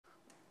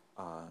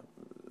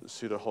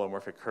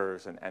pseudoholomorphic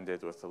curves and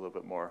ended with a little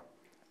bit more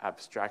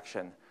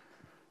abstraction.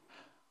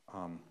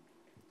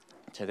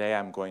 Today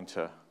I'm going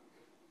to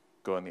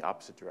go in the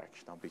opposite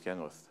direction. I'll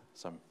begin with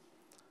some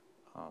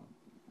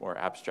more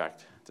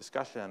abstract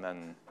discussion,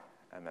 and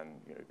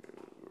then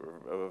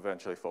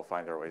eventually we'll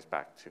find our ways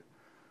back to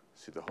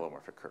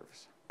pseudoholomorphic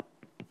curves.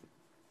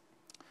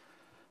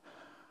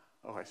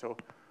 Okay, so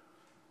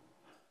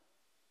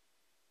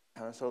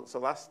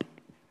last,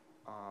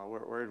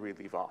 where did we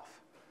leave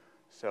off?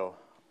 So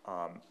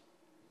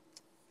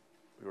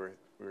we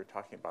were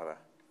talking about a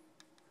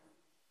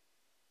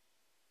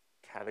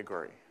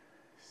category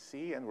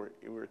C, and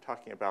we were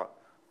talking about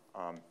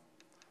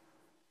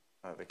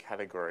the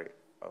category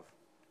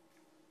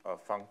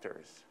of functors to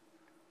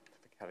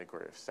the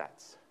category of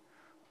sets.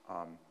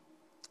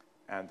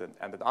 And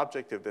an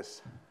object of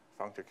this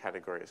functor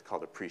category is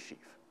called a presheaf.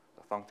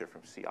 A functor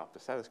from C up to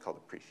set is called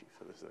a presheaf.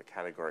 So this is a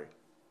category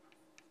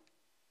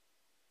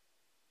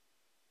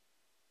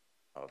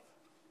of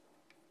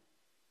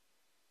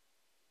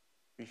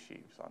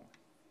presheaves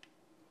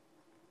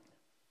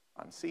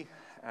on C,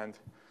 and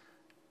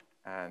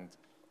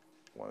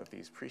one of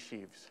these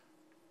presheaves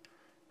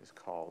is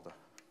called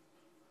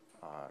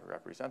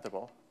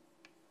representable.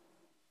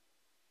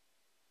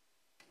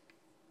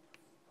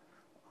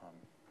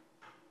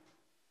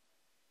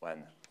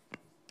 When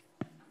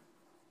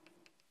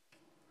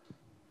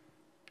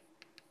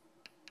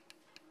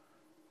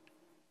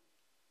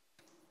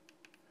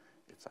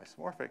it's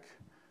isomorphic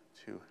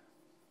to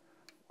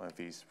one of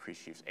these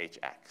presheaves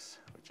Hx,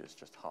 which is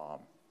just Hom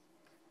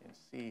in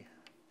C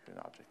to an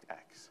object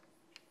X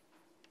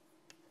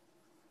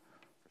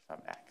for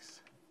some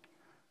X.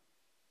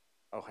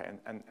 Okay,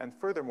 and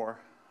furthermore,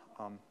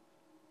 we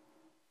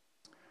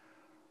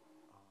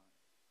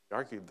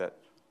argued that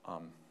a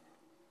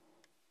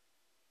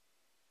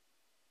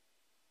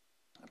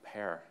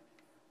pair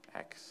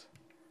X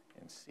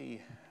in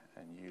C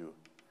and U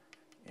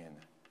in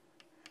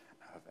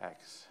of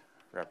X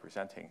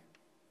representing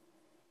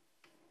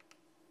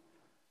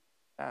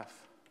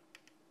F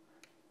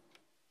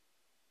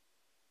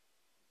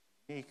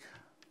unique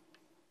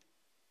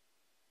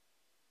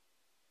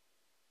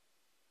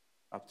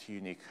up to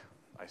unique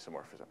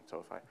isomorphism. So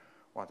if I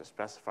want to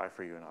specify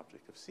for you an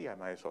object of C, I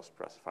might as well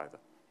specify the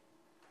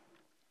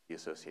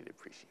associated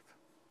presheaf.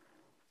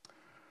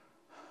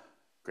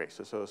 Great.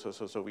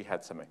 So we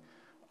had some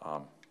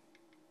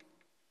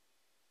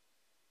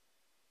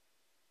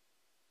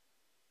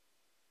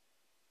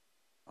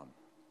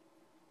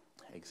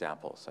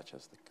examples, such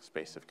as the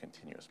space of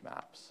continuous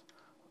maps.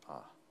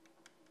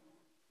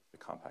 The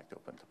compact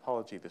open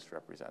topology, this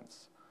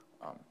represents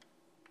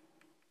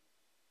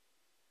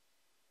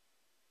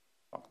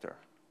functor.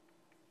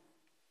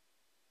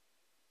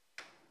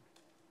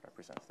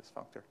 Represents this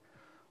functor.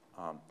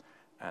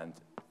 And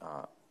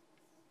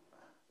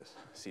this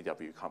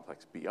CW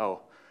complex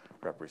BO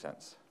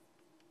represents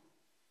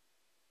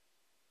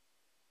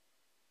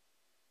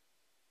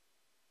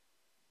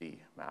the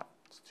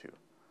maps to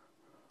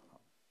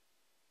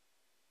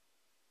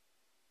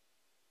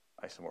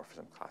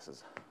isomorphism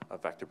classes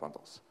of vector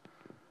bundles.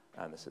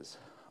 And this is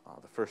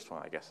the first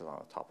one, I guess, is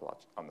on the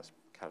topology, on this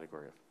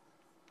category of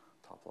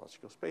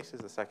topological spaces.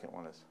 The second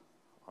one is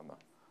on the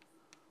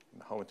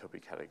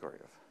homotopy category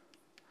of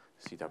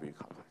CW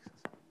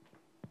complexes.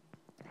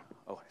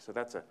 Okay, so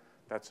that's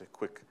a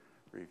quick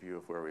review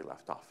of where we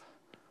left off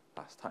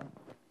last time.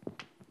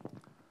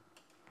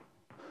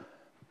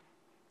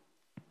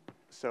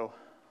 So,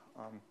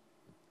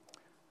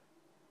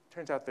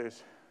 turns out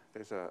there's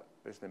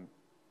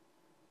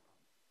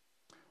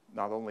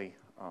not only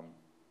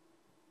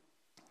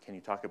can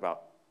you talk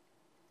about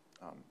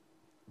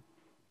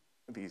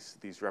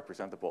these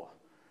representable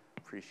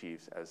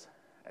presheaves as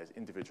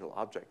individual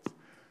objects,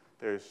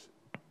 there's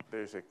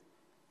a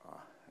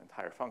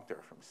entire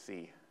functor from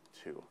C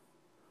to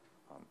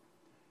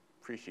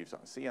presheaves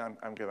on C. I'm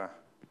now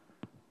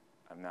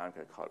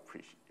gonna call it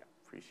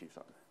presheaves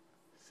on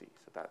C.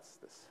 So that's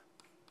this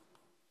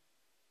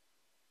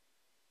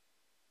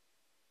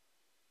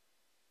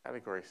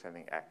category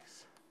sending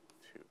X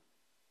to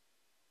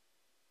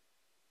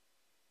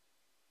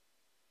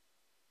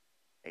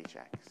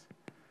Hx.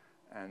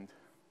 And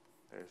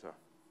there's a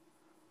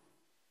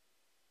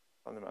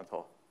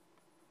fundamental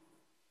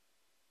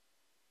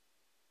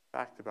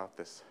fact about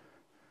this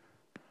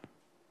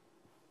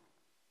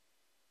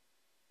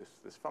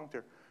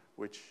functor,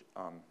 which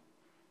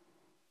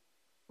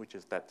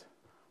is that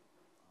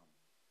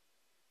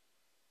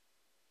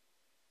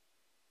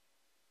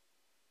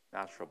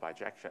natural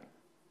bijection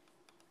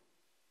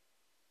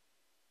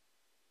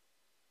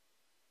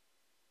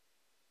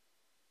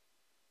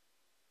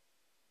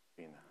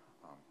between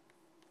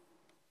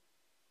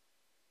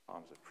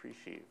forms of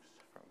presheaves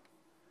from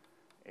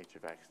h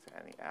of x to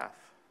any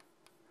f,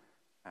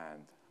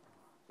 and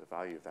the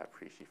value of that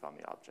presheaf on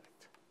the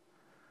object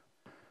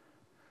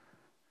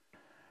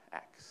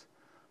x.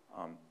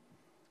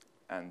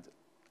 And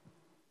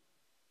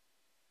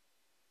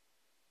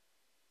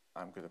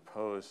I'm going to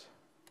pose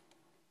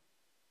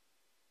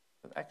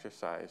an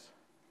exercise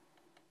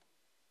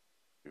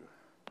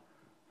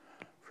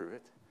prove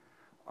it.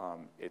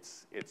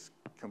 It's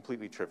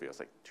completely trivial. It's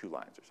like 2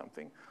 lines or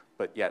something,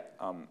 but yet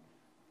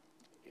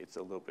it's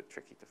a little bit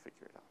tricky to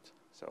figure it out.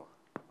 So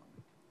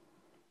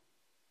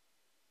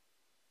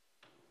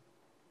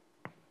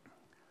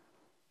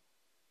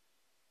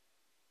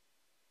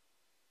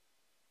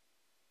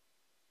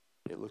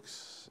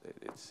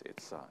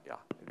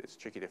it's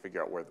tricky to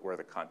figure out where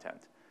the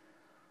content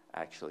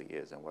actually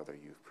is and whether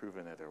you've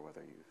proven it or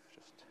whether you've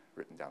just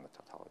written down the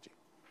tautology.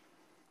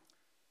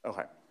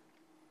 Okay.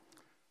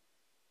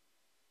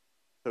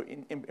 So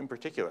in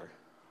particular,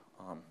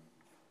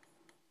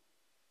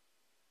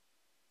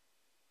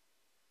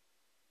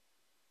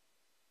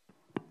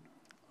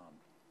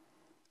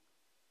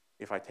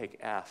 if I take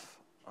f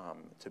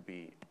to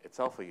be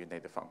itself a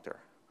unit functor,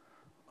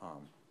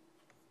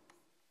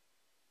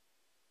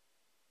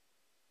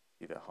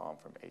 see that Hom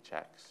from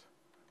hx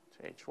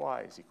to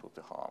hy is equal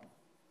to Hom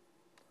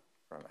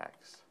from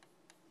x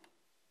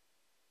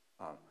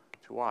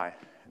to y.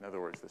 In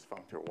other words, this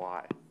functor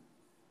y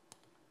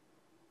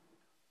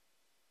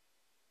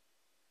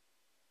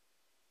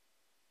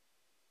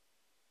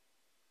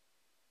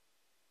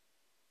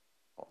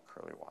called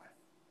curly y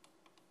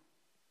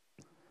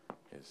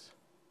is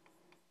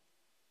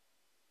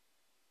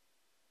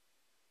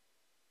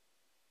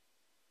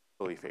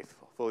fully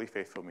faithful. Fully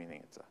faithful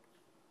meaning it's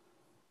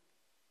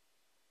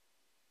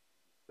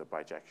the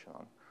bijection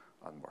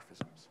on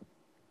morphisms.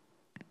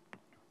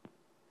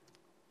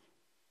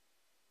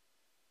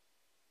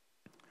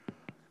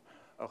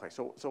 Okay,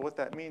 so what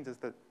that means is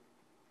that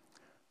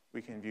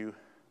we can view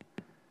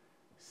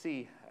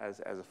C as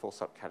a full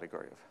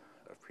subcategory of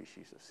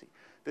presheaves of C.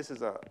 This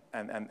is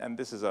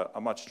this is a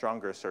much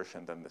stronger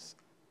assertion than this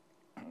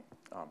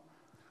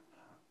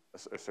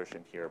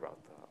assertion here about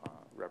the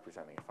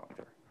representing a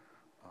functor,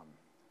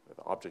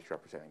 the object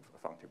representing a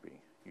functor being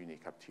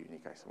unique up to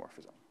unique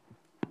isomorphism.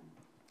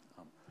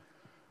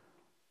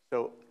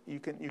 So you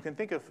can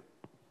think of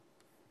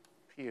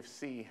P of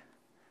C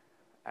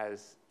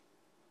as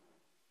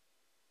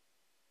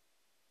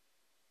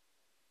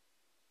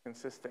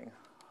consisting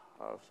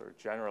of sort of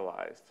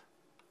generalized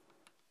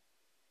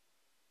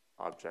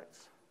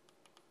objects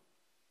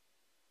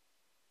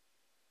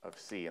of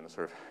C in a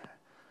sort of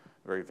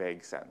very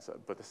vague sense,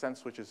 but the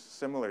sense which is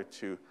similar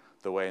to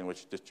the way in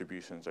which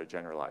distributions are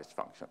generalized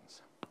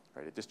functions.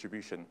 Right? A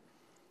distribution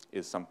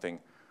is something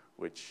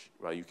which,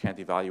 well, you can't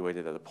evaluate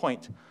it at a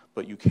point,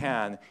 but you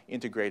can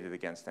integrate it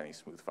against any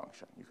smooth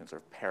function. You can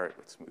sort of pair it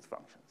with smooth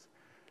functions.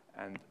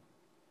 And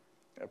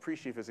a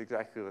presheaf is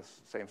exactly the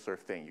same sort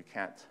of thing. You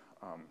can't,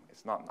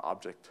 it's not an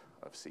object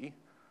of C,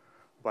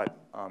 but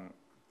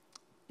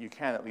you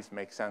can at least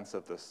make sense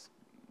of this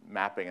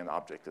mapping an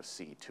object of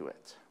C to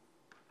it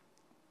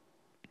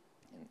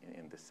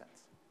in this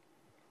sense.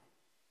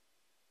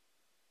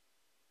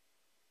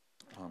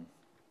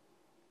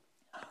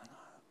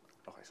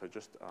 Okay, so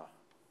just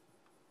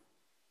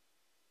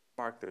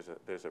mark,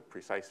 there's a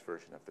precise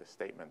version of this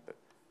statement that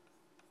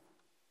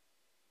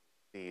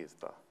C is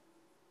the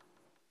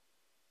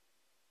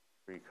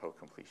free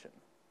co-completion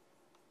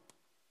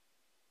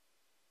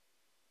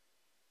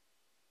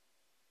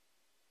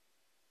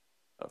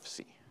of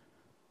C.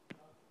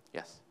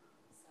 Yes?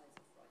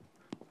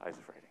 Size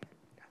of writing,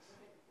 yes.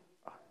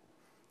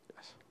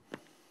 Yes.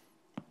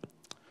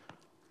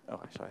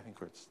 Okay, so I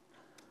think we're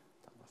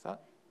done with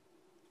that.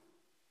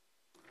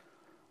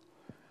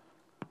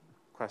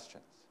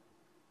 Questions?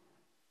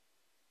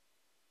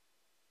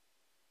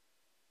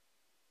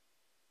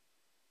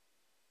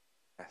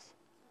 Yes.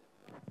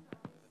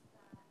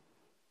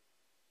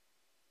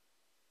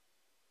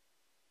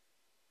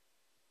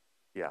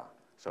 Yeah.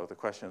 So the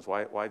question is,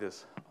 why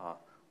is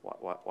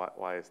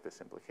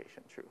this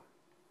implication true?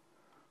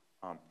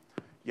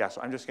 Yeah.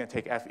 So I'm just going to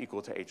take f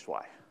equal to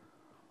hy.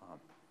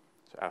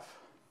 So f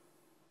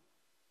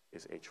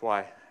is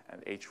hy,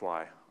 and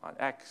hy on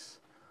x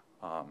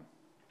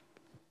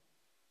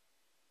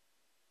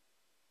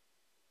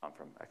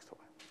from x to y.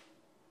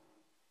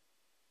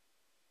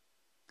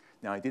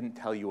 Now, I didn't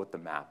tell you what the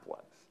map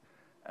was,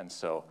 and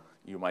so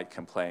you might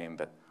complain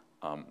that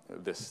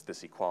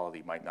this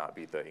equality might not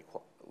be the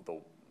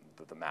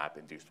map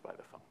induced by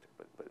the functor,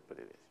 but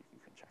it is. You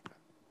can check that.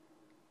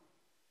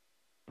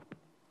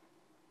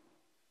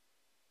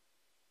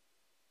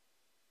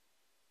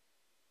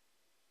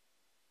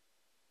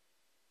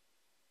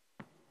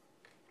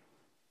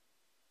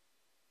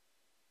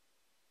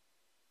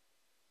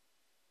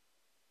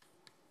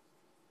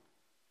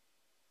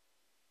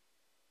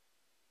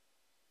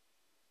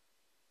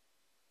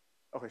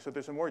 Okay, so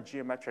there's a more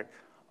geometric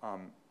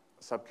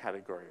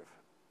subcategory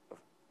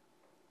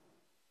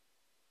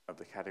of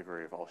the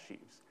category of all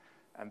sheaves.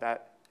 And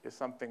that is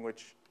something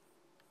which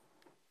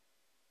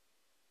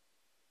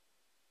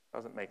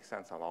doesn't make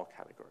sense on all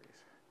categories.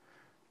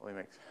 It only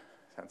makes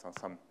sense on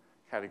some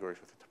categories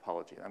with the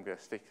topology. And I'm going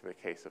to stick to the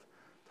case of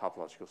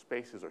topological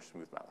spaces or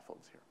smooth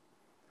manifolds here.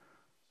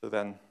 So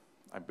then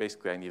I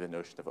need a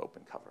notion of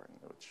open cover,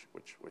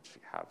 which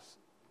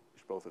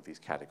both of these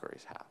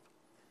categories have.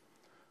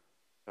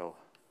 So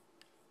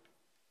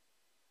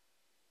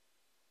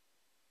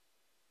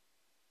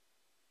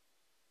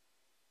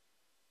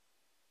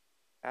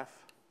F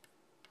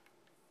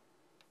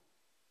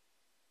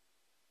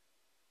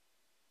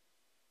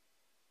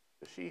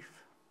the sheaf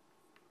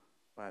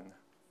when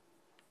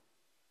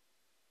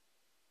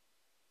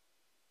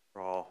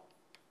for all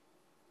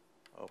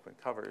open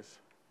covers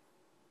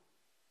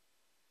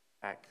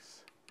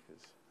X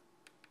is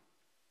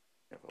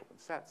of open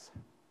sets.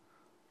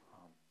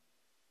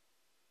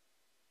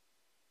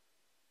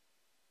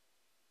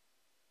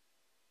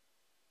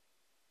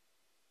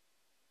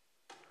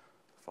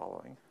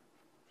 Following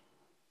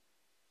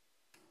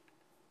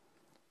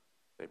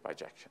a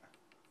bijection.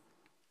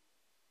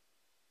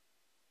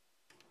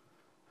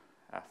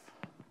 F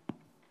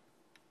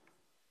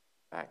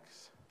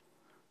X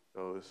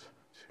goes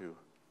to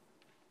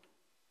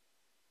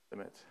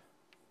limit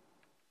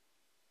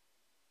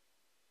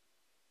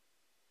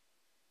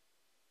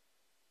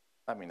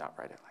let me not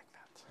write it like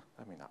that.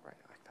 Let me not write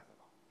it like that at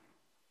all.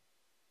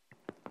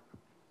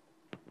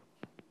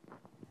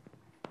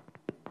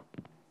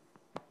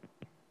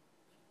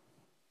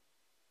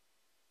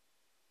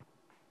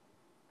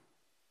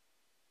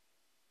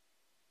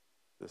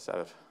 The set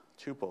of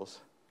tuples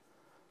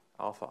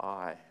alpha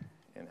I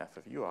in f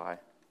of ui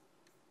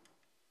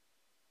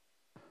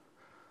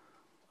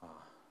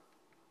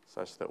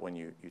such that when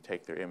you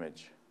take their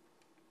image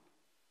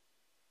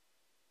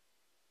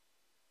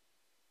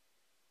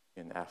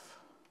in f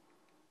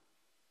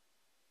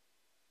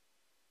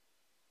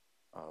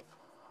of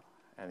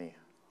any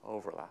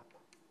overlap,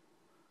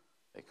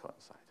 they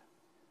coincide.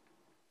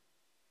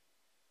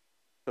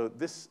 So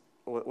this,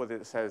 what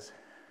it says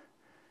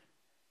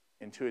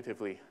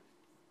intuitively,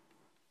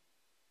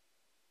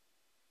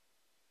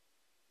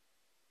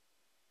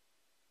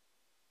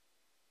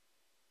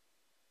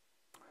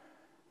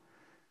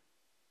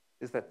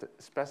 is that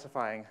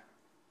specifying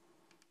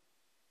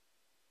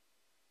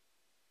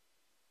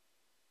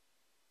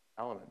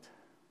element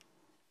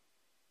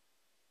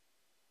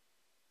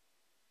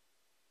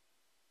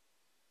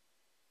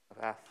of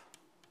f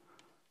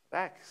of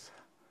x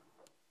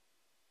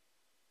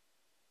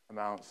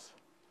amounts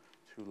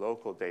to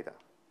local data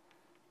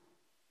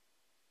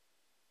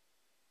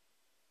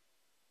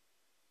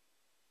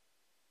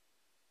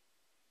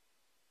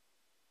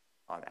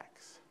on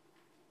x.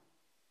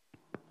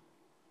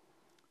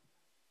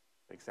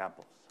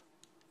 Examples.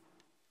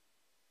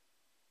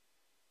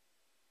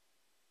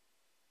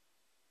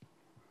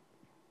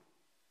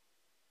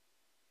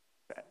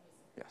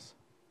 Yes.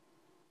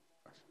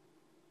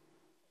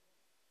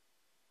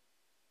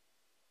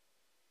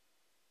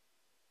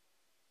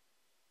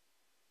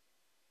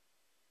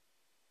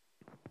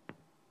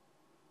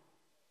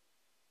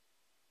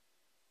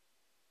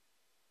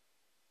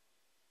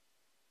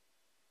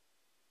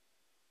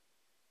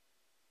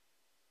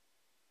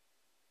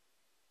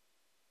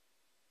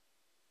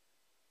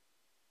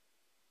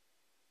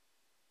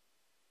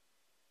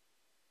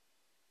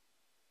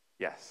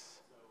 Yes.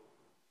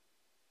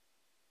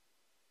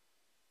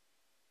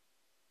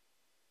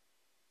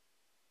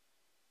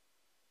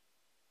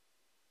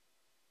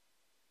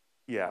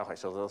 Yeah, okay,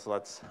 so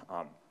let's,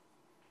 yeah,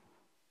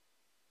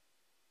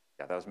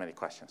 that was many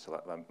questions,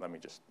 so let me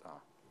just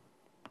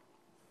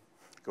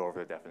go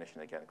over the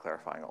definition again,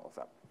 clarifying all of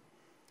them.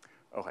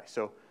 Okay,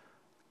 so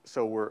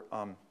we're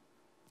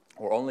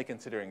only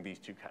considering these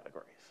two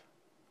categories,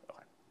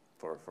 okay,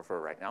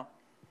 for right now.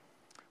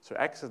 So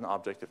X is an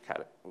object of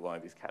one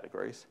of these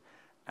categories,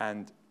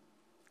 and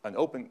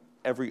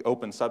every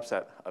open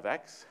subset of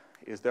X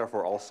is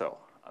therefore also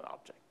an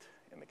object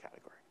in the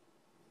category.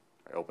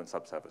 Right? Open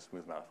subset of a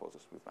smooth manifold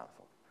is a smooth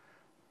manifold.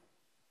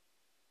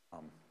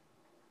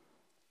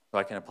 So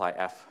I can apply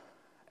F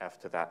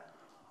to that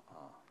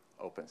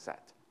open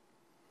set.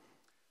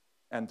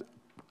 And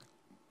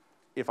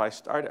if I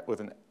start with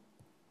an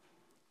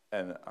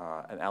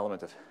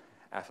element of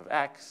F of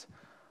X,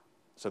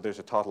 so there's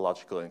a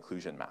tautological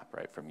inclusion map,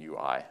 right, from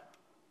UI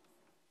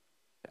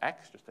to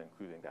X, just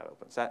including that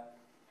open set.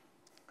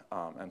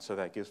 And so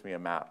that gives me a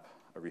map,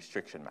 a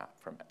restriction map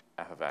from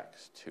F of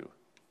X to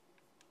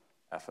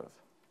F of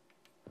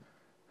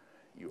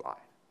UI.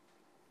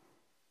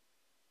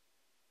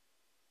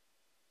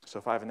 So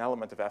if I have an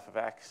element of F of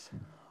X,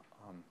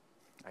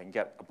 I can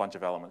get a bunch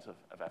of elements of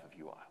F of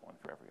UI, one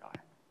for every I.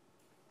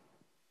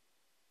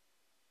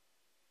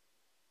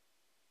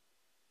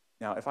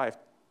 Now, if I have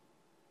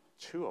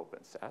two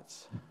open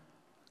sets,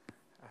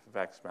 F of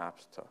X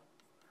maps to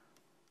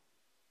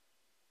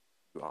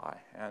UI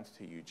and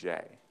to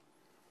UJ,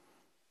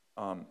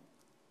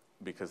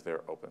 because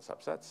they're open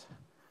subsets.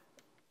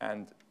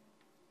 And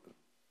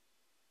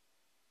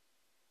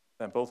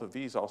then both of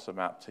these also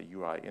map to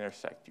UI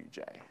intersect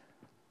UJ.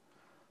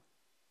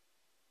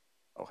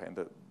 Okay, and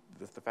the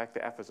fact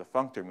that F is a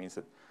functor means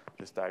that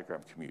this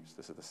diagram commutes.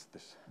 This is the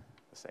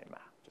same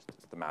map, just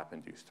it's the map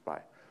induced by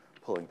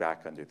pulling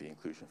back under the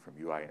inclusion from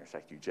UI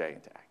intersect UJ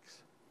into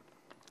X.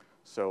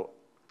 So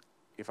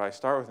if I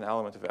start with an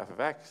element of F of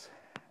X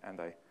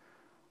and I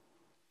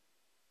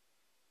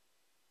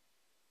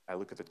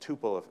look at the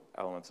tuple of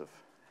elements of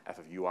F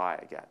of UI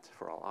I get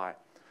for all I,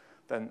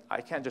 then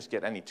I can't just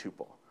get any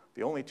tuple.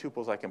 The only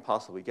tuples I can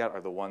possibly get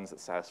are the ones that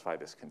satisfy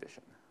this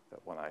condition, that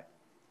when I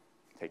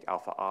take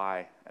alpha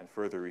I and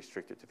further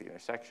restrict it to the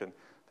intersection,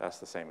 that's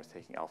the same as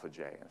taking alpha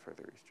j and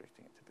further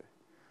restricting it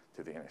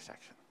to the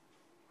intersection.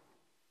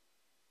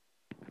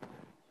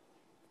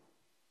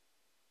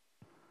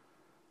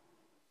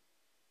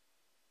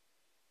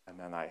 And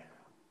then I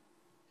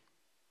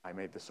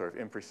made this sort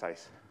of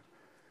imprecise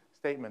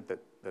statement that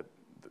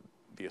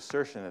the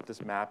assertion that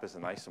this map is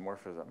an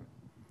isomorphism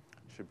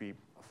should be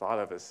thought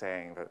of as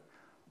saying that,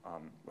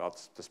 well,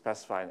 to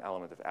specify an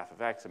element of f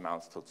of x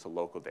amounts to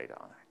local data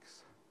on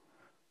x.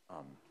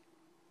 I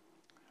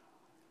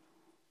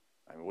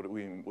mean, what do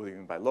we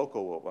mean by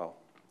local? Well,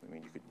 I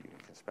mean, you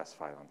can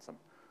specify it on some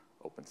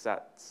open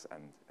sets,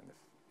 and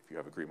if you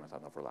have agreement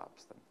on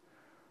overlaps, then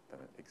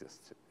it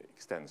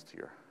extends to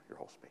your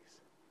whole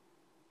space.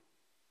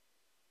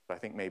 But I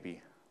think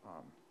maybe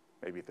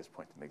at this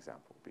point an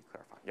example will be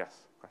clarified.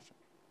 Yes, question?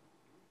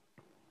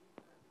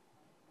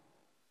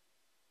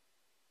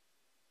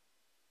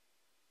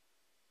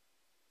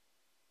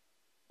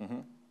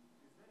 Mm-hmm.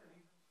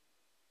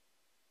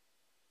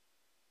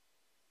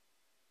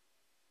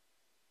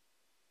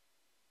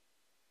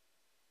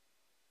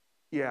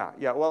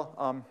 Yeah,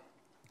 well,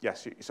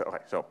 yes,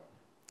 so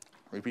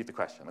repeat the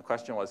question. The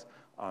question was,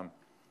 the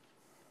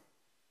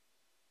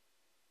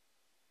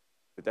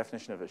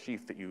definition of a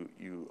sheaf that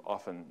you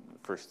often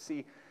first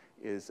see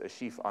is a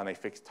sheaf on a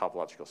fixed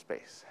topological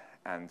space.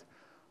 And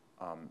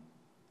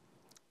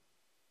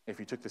if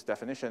you took this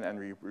definition and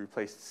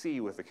replaced C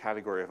with the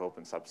category of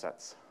open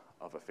subsets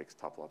of a fixed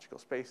topological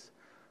space,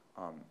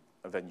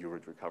 then you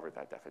would recover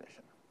that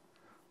definition.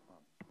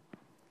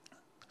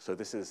 So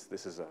this is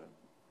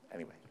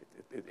anyway,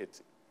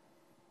 it's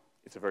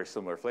a very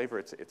similar flavor.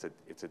 It's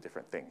a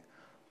different thing.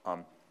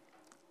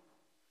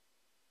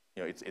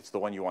 It's the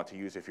one you want to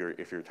use if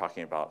you're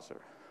talking about sort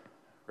of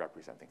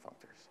representing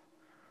functors.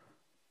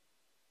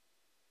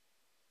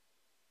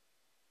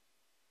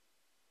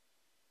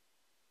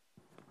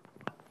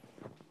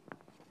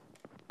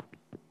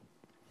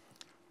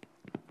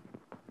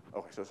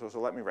 Okay, so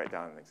let me write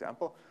down an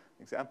example.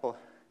 An example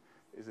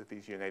is that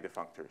these U-native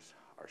functors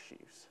are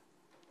sheaves.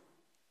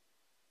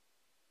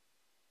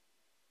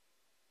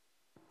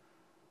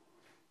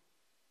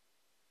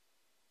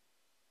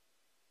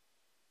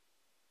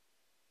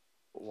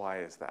 Why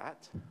is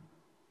that?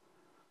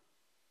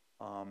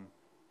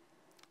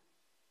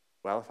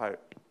 Well,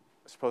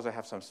 suppose I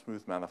have some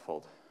smooth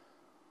manifold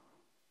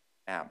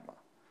M,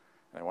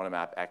 and I want to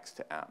map X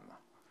to M.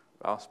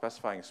 Well,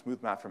 specifying a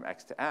smooth map from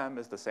X to M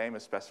is the same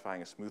as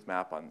specifying a smooth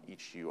map on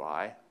each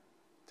UI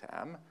to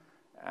M,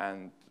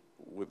 and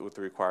with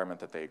the requirement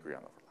that they agree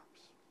on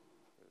overlaps.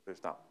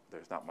 There's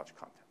not much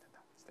content in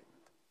that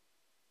statement.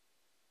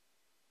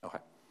 Okay,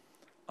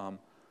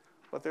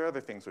 but there are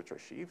other things which are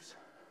sheaves.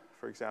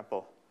 For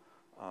example,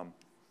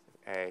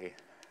 A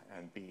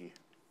and B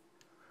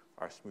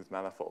are smooth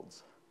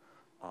manifolds,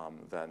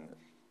 then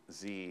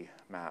Z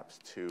maps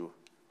to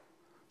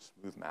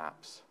smooth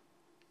maps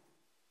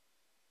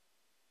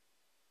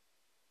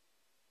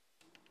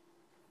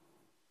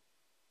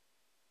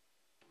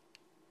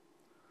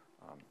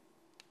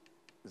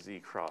Z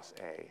cross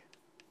A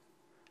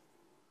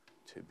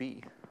to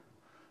B.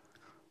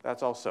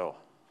 That's also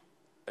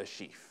a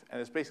sheaf, and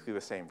it's basically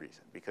the same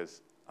reason,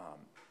 because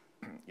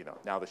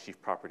now the sheaf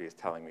property is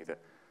telling me that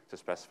to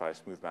specify a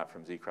smooth map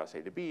from Z cross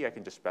A to B, I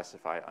can just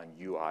specify on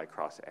UI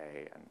cross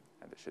A, and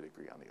it should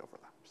agree on the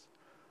overlaps.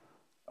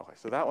 Okay,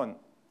 so that one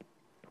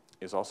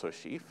is also a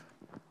sheaf.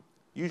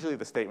 Usually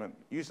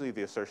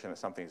the assertion that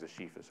something is a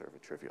sheaf is sort of a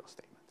trivial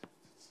statement.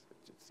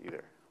 It's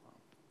either,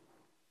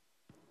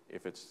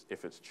 if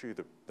it's true,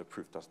 the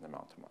proof doesn't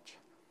amount to much.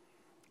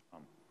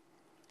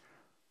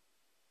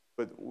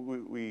 But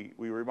we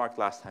remarked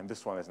last time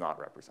this one is not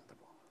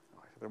representable.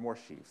 Okay, so there are more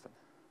sheaves than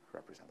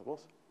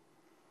representables.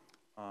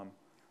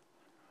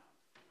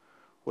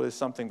 What is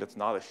something that's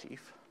not a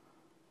sheaf?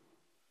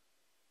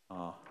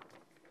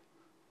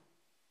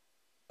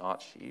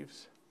 Not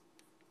sheaves.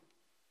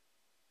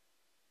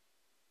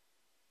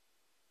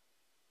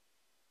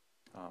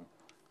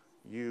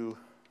 U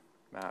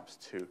maps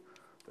to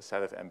the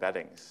set of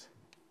embeddings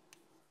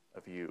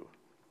of U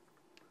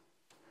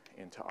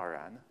into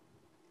Rn.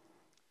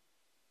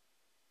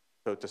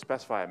 So to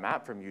specify a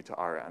map from U to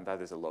Rn,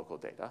 that is a local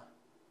data.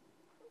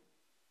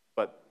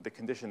 But the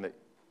condition that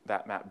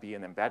that map be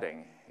an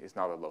embedding is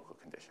not a local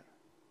condition.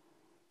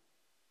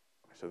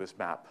 So this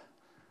map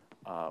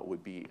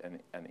would be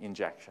an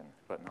injection,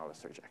 but not a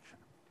surjection.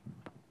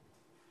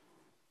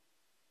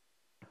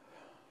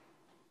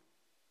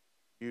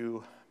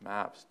 U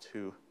maps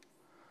to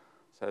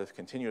a set of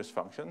continuous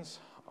functions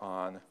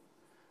on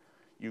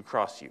U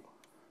cross U.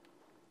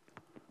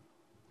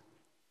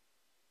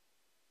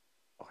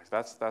 Okay,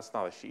 so that's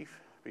not a sheaf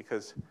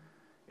because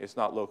it's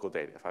not local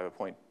data. If I have a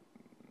point,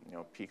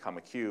 P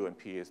comma Q, and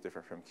P is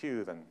different from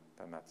Q, then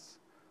that's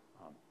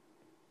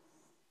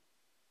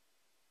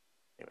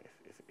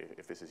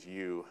if this is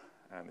U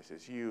and this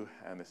is U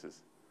and this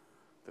is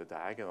the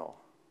diagonal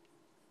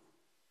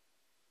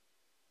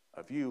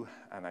of U,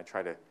 and I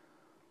try to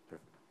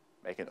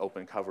make an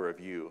open cover of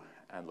U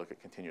and look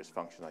at continuous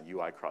functions on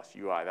UI cross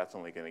UI, that's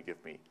only going to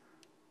give me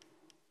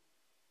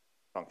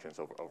functions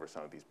over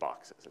some of these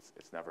boxes.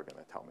 It's never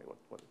going to tell me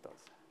what it does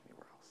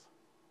anywhere else.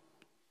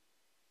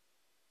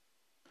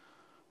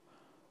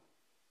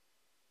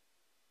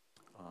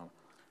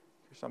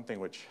 Here's something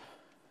which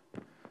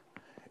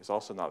is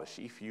also not a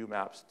sheaf. U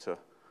maps to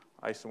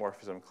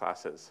isomorphism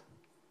classes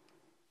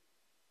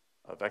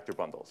of vector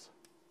bundles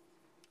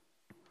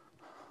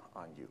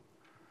on U.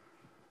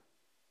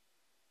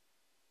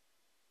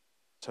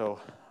 So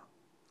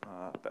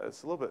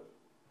it's a little bit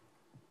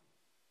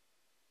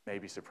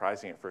maybe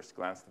surprising at first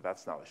glance that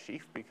that's not a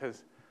sheaf,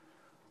 because,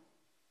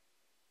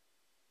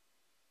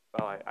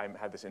 well, I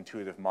had this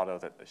intuitive motto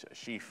that a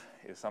sheaf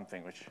is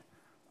something which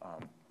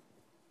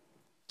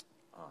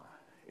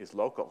is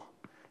local.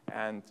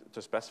 And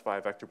to specify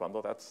a vector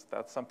bundle, that's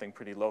something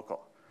pretty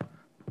local.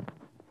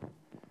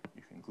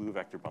 You can glue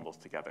vector bundles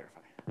together.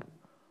 If I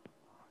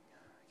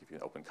give you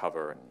an open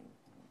cover and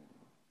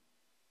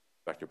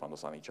vector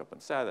bundles on each open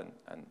set, and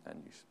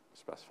you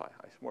specify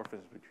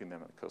isomorphisms between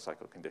them and a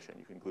co-cycle condition,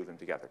 you can glue them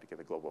together to get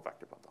a global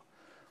vector bundle.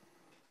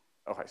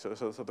 Okay,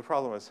 so the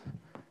problem is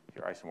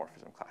your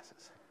isomorphism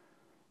classes.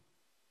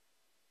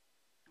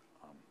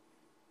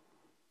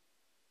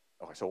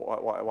 Okay, so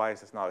why is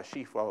this not a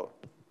sheaf? Well,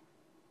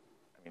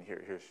 I mean,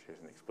 here's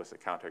an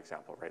explicit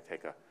counterexample, right?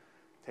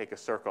 Take a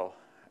circle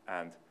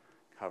and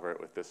cover it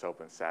with this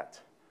open set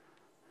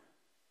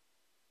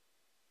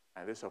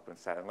and this open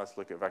set, and let's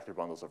look at vector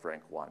bundles of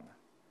rank 1.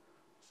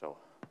 So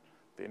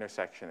the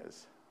intersection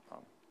is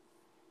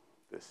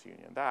this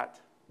union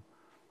that.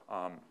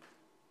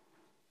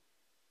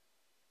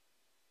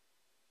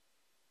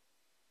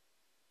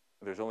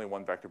 There's only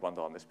one vector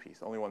bundle on this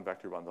piece, only one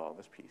vector bundle on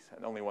this piece,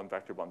 and only one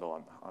vector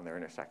bundle on their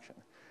intersection.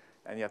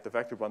 And yet the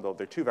vector bundle,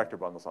 there are two vector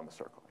bundles on the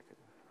circle. I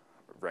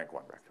could rank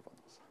 1 vector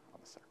bundles on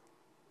the circle.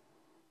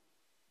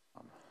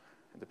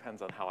 It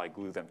depends on how I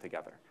glue them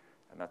together.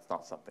 And that's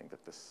not something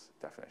that this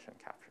definition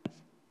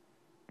captures.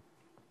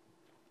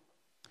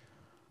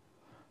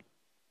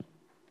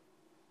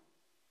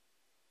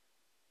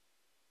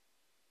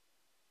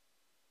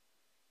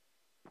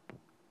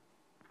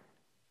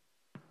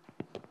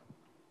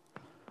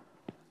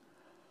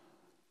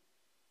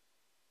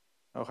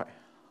 Okay,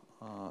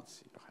 let's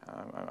see. Okay.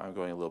 I'm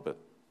going a little bit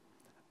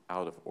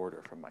out of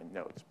order from my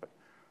notes, but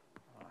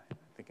I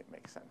think it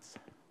makes sense.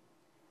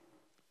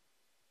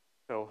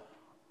 So,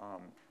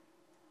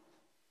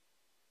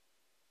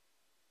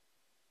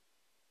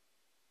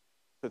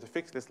 so to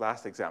fix this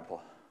last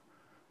example,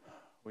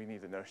 we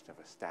need the notion of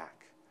a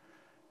stack,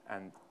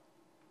 and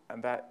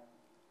that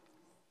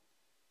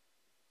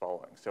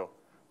following. So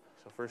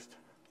first,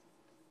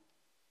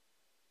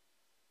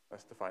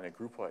 let's define a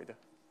groupoid.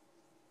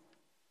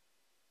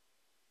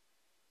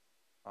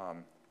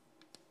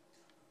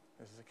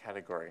 This is a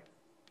category.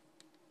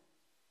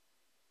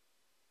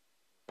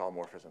 All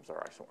morphisms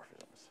are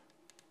isomorphisms.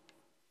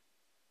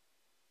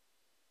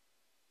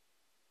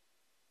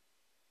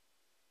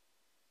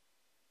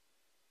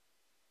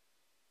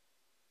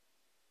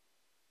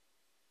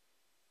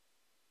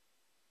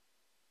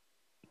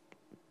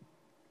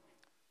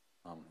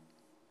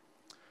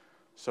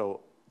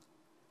 So,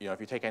 if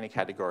you take any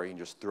category and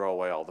just throw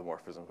away all the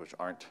morphisms which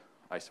aren't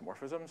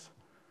isomorphisms,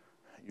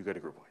 you get a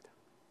groupoid.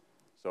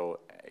 So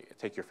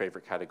take your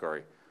favorite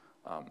category.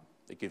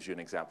 It gives you an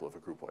example of a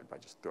groupoid by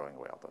just throwing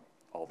away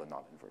all the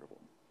non-invertible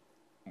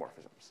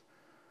morphisms.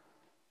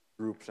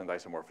 Groups and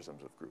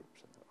isomorphisms of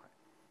groups.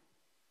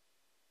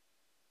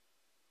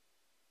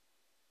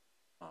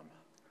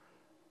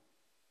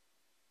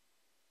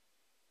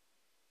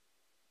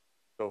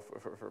 So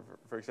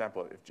for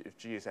example, if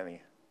G is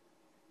any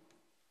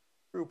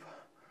group,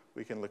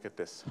 we can look at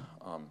this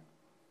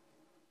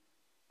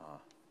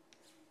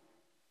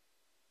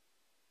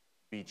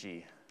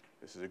BG.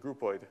 This is a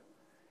groupoid.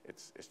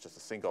 It's just a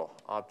single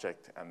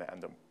object, and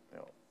the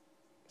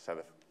set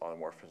of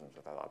automorphisms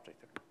of that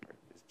object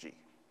is G.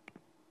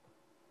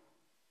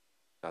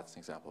 That's an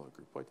example of a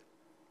groupoid.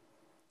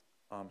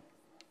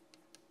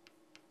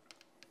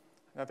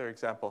 Another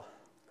example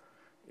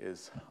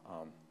is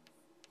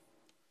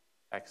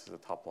X is a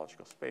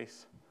topological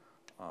space,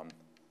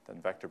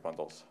 then vector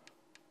bundles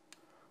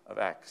of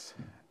X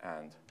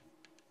and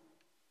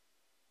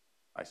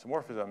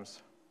isomorphisms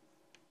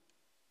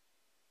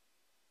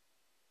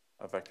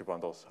of vector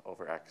bundles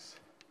over X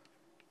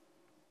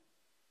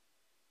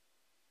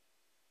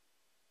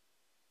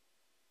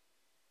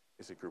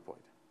is a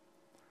groupoid.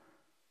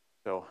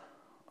 So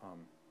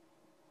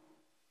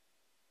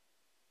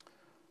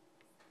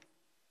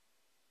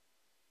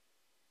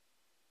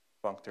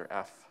functor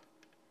F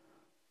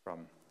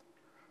from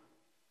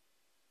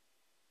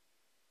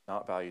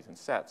not valued in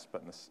sets,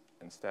 but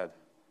instead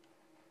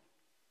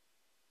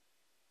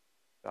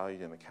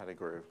valued in the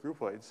category of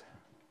groupoids,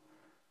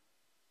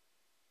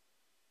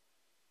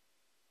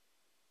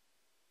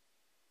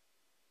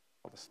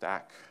 called a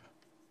stack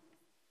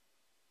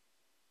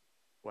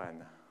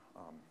when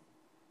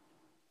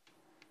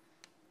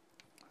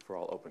for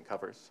all open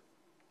covers.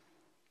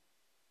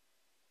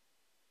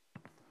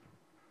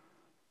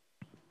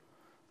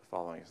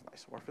 following is an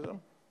isomorphism.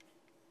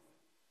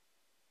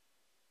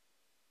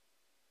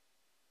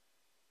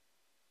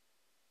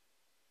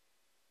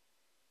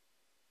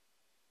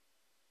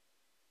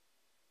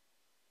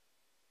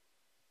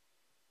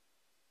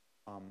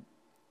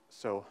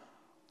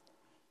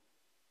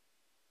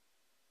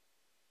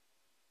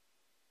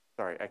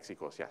 Sorry, x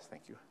equals, yes,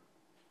 thank you.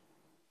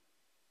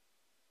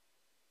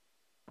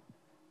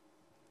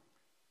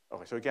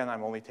 Okay, so again,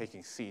 I'm only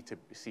taking C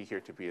here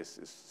to be as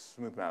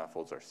smooth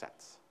manifolds or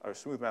sets, or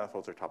smooth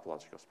manifolds or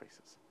topological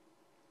spaces.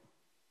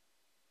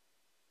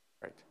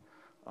 Right.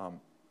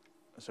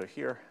 So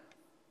here,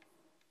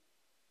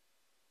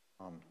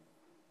 I'm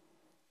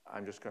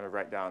just going to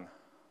write down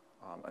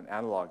an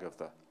analog of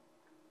the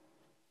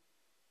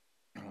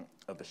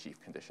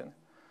sheaf condition,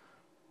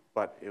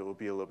 but it will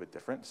be a little bit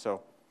different.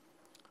 So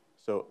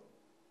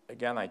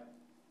again,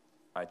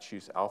 I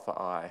choose alpha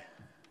I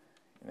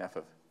in f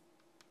of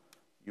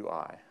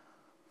ui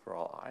for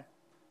all I.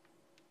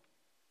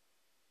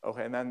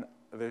 Okay, and then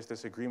there's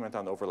this agreement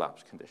on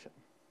overlaps condition.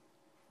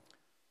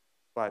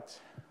 But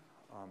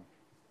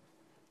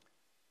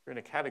we're in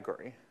a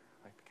category,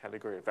 like the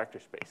category of vector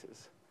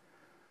spaces.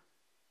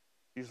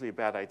 Usually a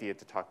bad idea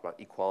to talk about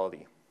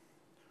equality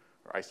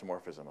or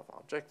isomorphism of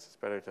objects. It's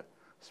better to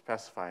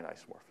specify an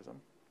isomorphism.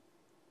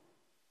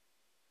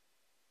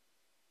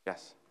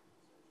 Yes?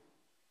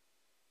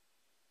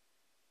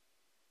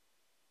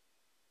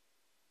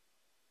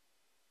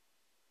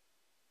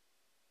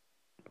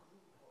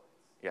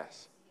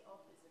 Yes.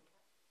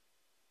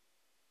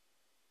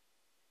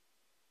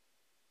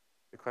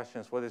 The question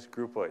is, what is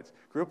groupoids?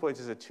 Groupoids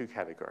is a two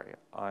category.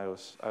 I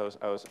was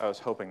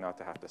hoping not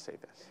to have to say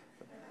this.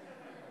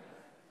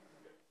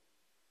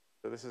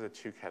 So this is a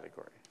two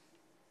category.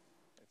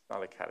 It's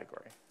not a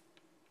category.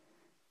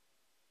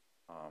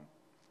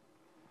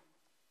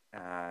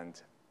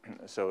 And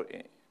so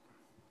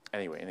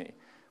anyway,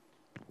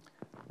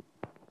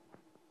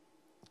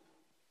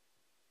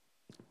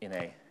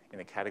 in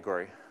a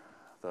category,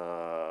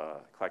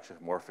 the collection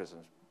of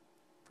morphisms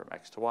from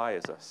X to Y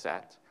is a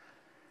set.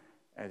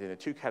 And in a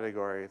two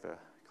category, the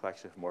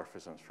collection of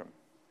morphisms from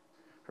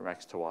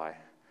X to Y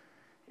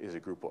is a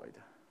groupoid.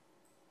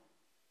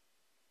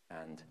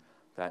 And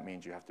that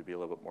means you have to be a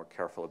little bit more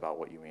careful about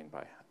what you mean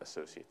by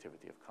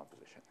associativity of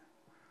composition.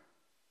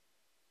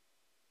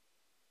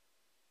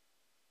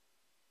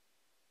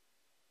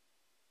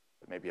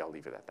 But maybe I'll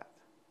leave it at that.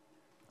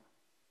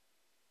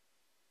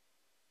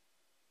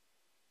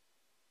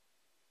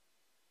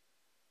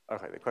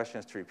 Okay, the question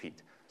is to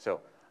repeat.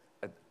 So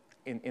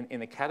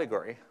in a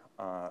category,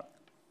 Hom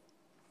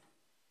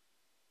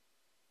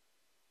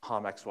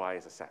XY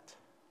is a set.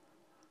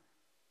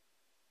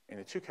 In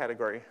a two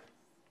category,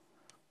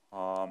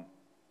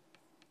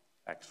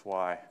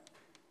 XY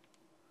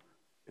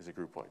is a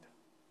groupoid.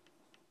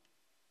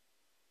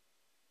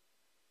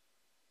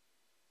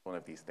 One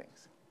of these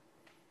things.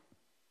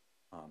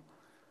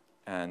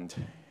 And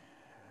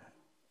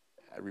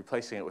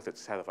replacing it with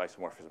its set of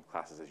isomorphism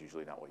classes is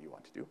usually not what you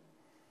want to do.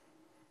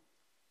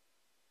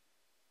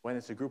 When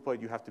it's a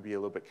groupoid, you have to be a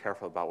little bit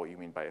careful about what you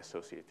mean by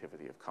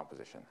associativity of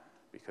composition,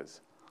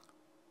 because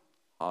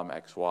Hom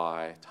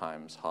XY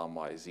times Hom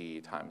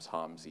YZ times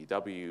Hom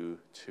ZW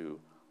to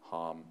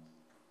Hom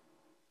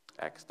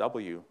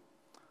XW,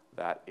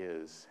 that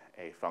is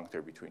a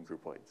functor between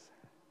groupoids.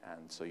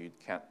 And so you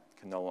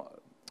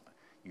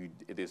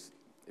it is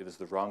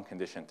the wrong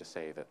condition to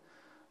say that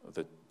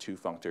the two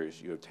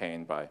functors you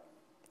obtain by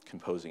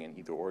composing in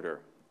either order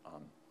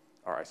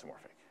are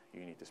isomorphic.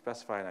 You need to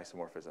specify an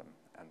isomorphism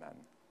and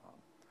then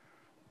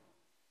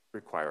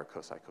require a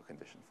cocycle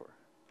condition for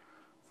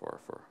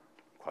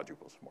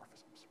quadruples of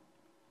morphisms.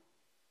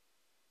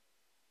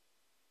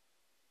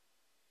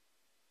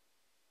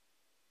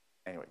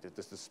 Anyway,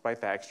 despite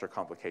that extra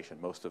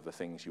complication, most of the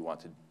things you want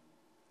to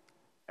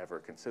ever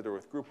consider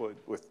with groupoid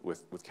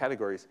with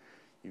categories,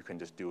 you can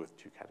just do with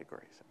two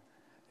categories.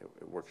 And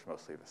it works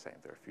mostly the same.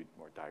 There are a few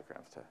more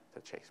diagrams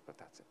to chase, but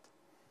that's it.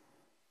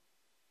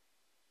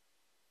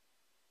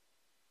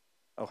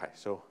 Okay,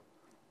 so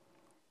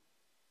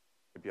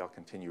maybe I'll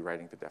continue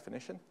writing the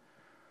definition.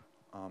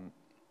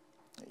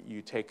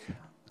 You take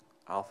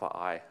alpha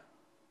I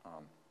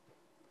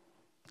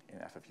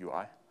in f of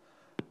ui.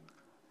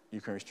 You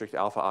can restrict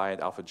alpha I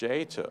and alpha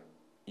j to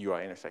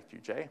ui intersect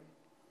uj.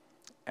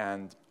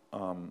 And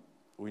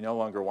we no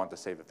longer want to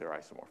say that they're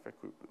isomorphic.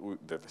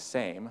 They're the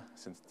same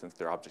since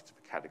they're objects of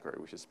a category.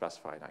 We should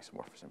specify an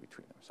isomorphism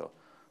between them.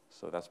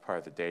 So that's part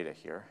of the data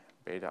here.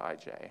 Beta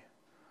ij,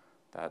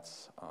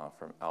 that's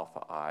from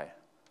alpha I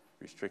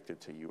restricted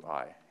to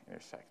ui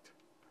intersect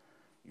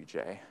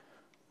uj,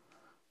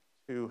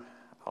 to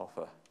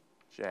alpha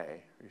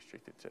j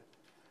restricted to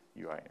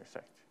ui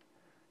intersect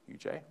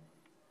uj.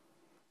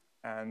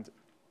 And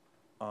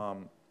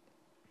well,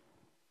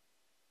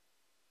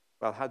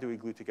 how do we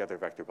glue together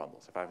vector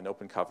bundles? If I have an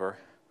open cover,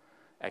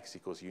 x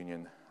equals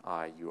union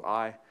I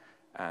ui,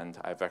 and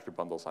I have vector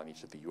bundles on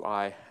each of the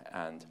ui,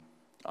 and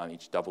on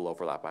each double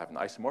overlap, I have an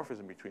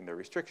isomorphism between their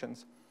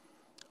restrictions.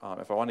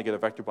 If I want to get a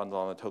vector bundle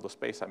on a total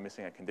space, I'm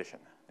missing a condition,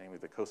 namely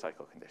the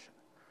cocycle condition.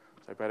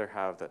 So I better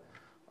have the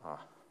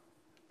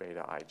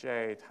beta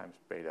ij times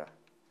beta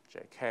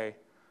jk.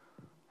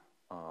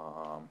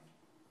 I'm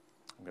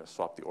going to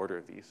swap the order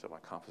of these, so my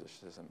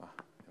composition is in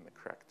the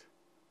correct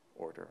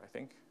order, I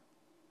think.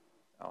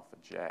 Alpha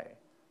j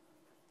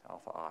to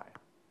alpha I.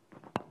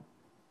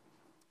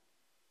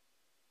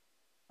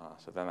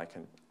 So then I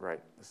can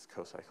write this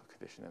co-cycle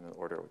condition in an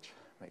order which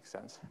makes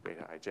sense.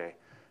 Beta ij,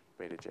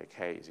 beta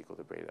jk is equal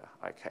to beta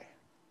ik.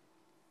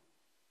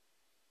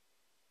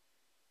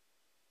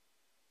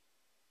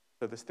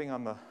 So this thing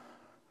on the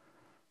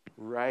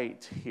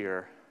right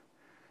here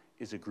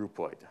is a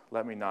groupoid.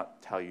 Let me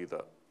not tell you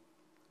the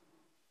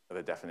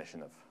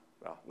definition of,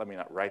 well, let me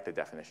not write the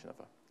definition of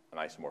an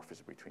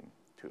isomorphism between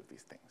two of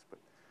these things, but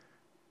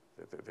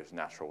there's a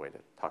natural way to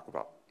talk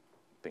about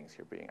things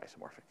here being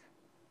isomorphic.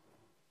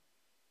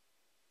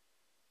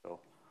 So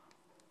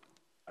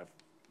I've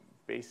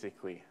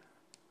basically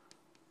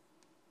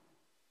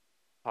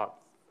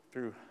talked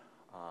through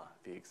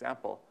the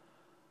example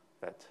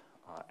that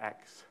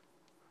X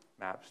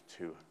maps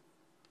to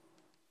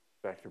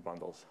vector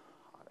bundles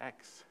on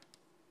X.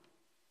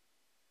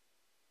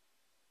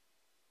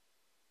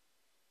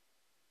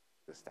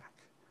 The stack.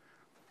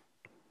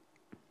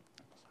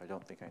 So I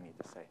don't think I need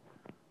to say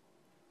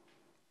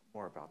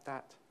more about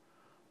that.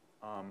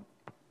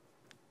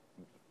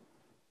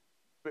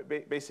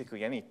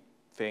 Basically,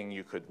 anything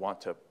you could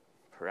want to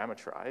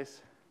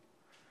parameterize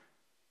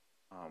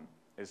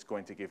is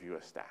going to give you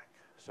a stack.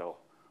 So,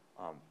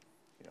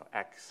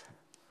 X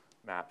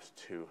maps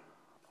to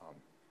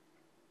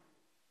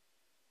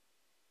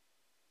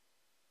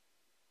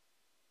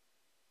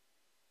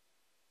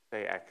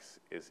say X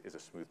is a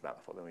smooth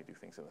manifold, then we do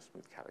things in a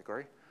smooth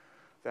category.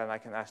 Then I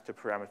can ask to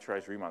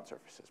parameterize Riemann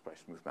surfaces by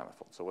smooth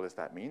manifold. So what does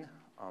that mean?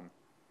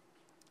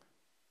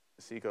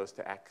 C goes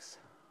to X.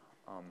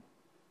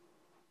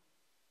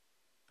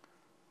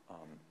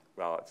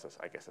 Well,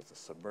 I guess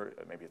it's a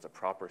maybe it's a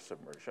proper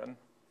submersion.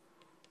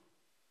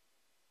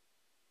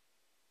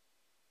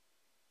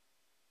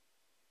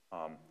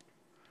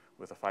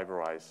 With a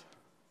fiberwise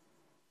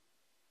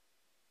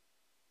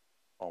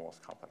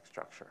almost complex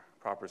structure.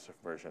 Proper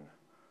submersion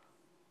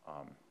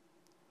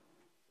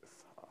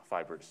with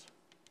fibers,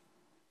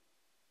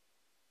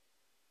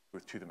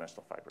 with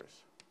two-dimensional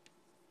fibers.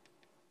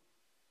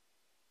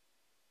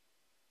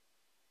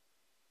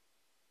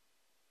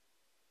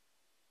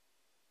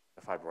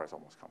 A fiberwise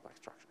almost complex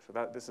structure. So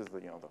this is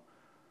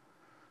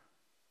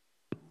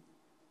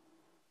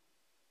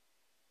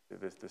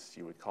this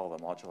you would call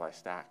the moduli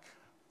stack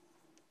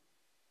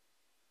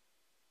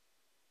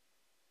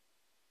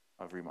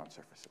of Riemann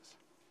surfaces.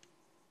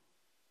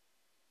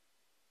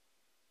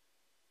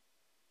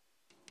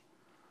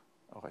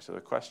 Okay, so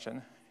the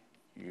question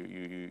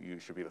you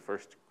should be the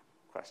first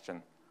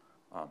question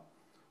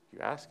you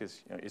ask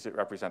is it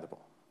representable?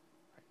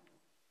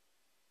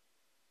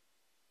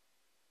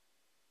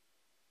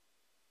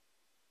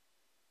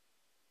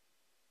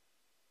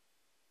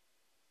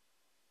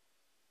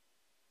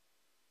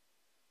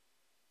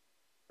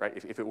 Right?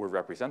 If it were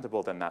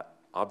representable, then that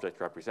object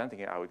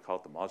representing it, I would call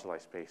it the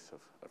moduli space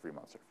of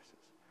Riemann surfaces.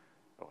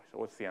 Okay, so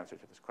what's the answer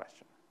to this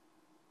question?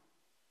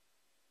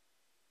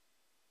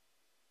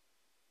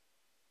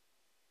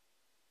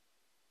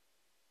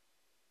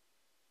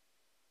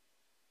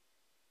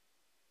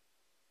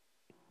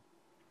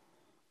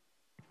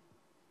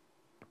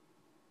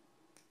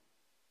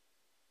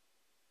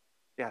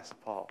 Yes,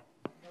 Paul.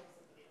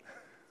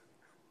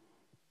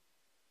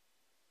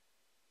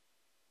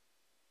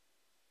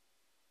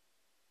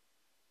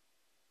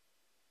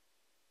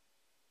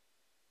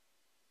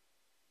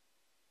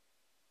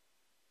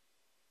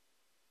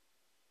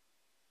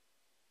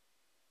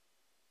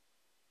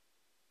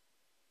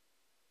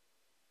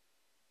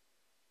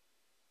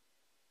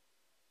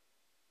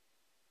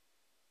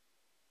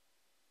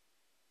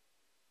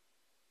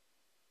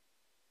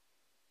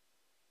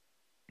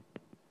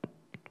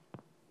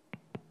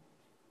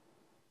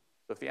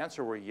 So if the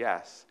answer were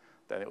yes,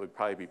 then it would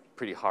probably be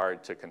pretty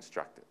hard to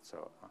construct it.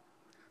 So.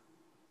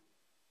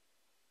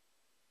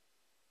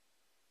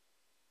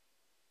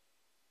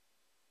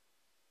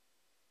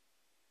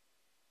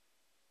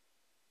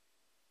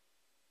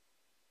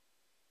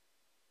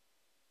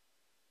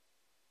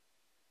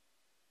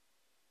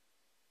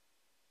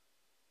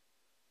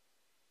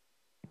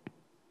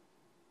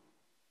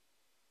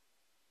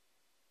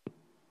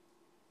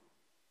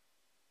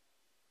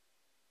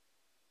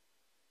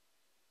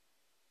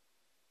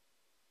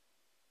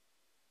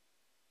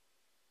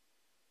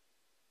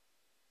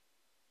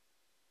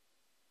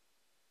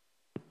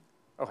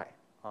 Okay.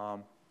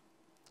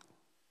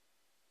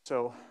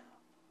 So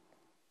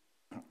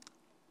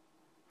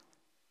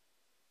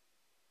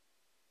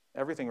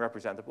everything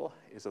representable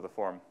is of the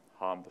form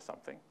Hom to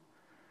something.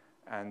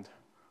 And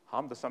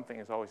Hom to something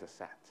is always a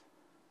set.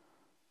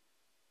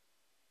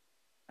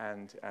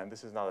 And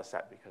this is not a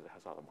set because it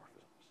has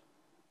automorphisms.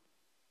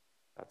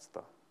 That's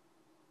the...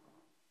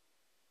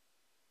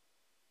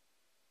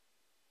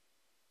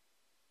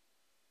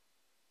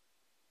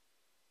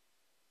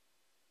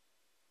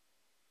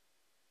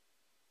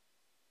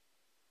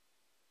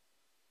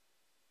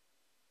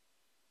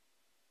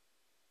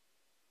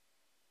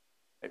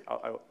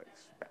 I'll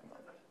expand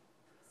on that.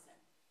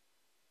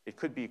 It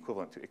could be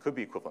equivalent to,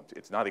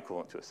 it's not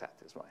equivalent to a set,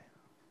 is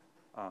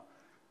my.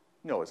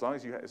 No, as soon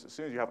as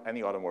you have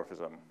any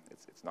automorphism,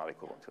 it's not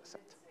equivalent to a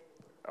set.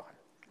 Okay.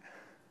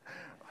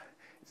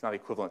 It's not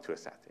equivalent to a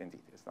set,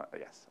 indeed. It's not,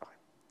 yes, okay.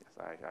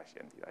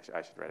 Yes,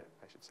 I should write it,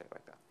 I should say it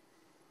like that.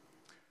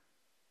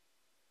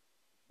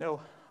 No.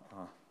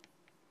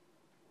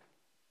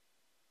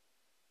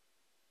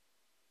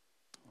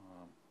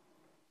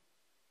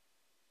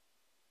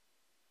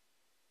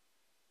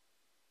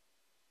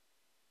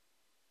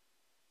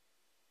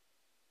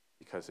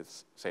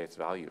 Because say its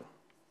value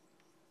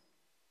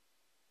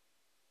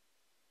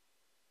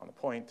on the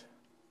point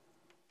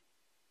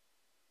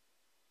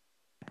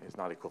is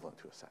not equivalent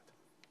to a set.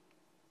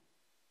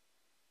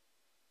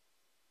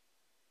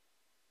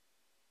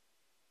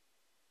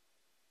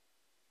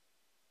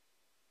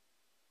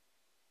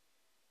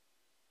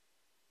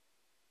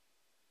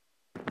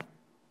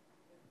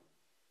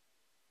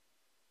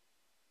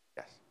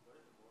 Yes?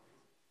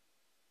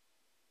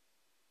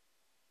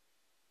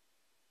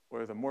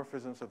 What are the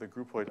morphisms of the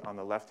groupoid on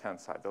the left-hand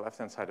side? The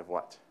left-hand side of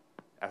what?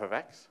 F of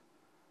x?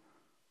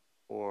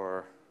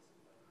 Or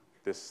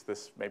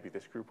maybe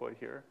this groupoid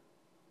here?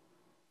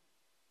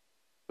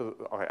 So,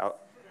 okay,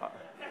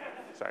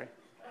 sorry?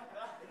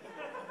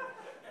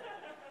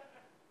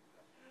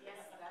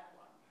 Yes, that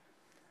one.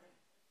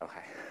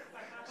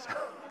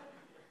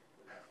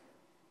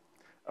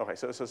 Okay.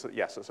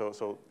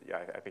 So yeah,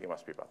 I think it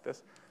must be about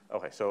this.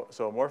 Okay, so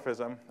a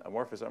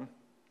morphism,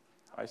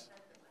 nice.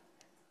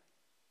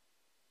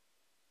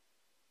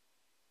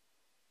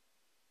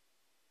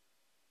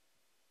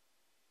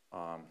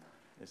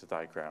 Is a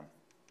diagram.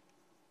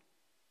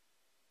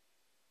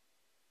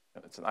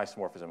 It's an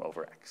isomorphism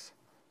over X.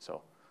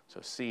 So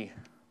C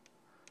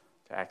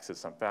to X is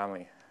some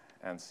family,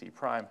 and C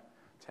prime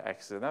to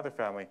X is another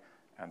family,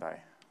 and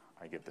I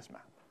give this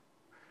map.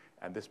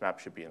 And this map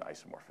should be an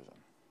isomorphism,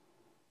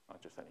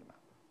 not just any map.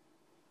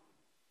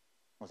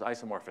 It's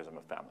isomorphism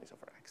of families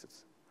over X.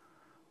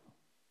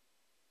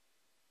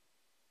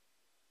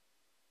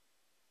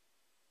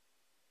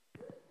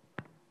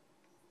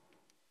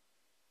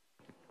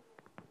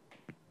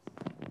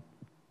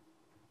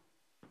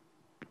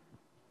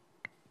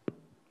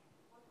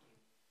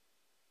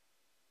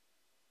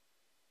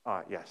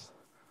 Yes.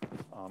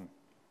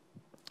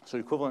 So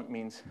equivalent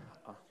means,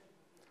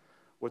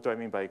 what do I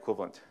mean by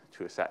equivalent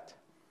to a set?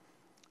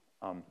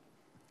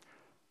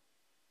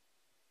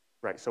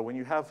 Right, so when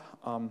you have,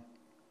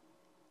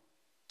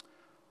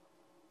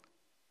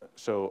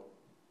 so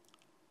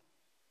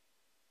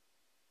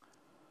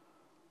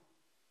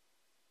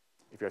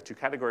if you have two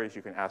categories,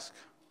 you can ask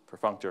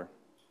perfunctor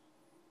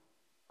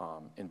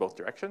in both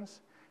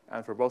directions,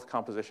 and for both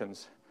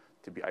compositions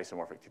to be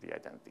isomorphic to the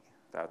identity.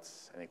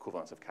 That's an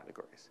equivalence of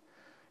categories.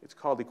 It's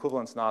called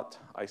equivalence, not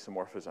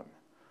isomorphism.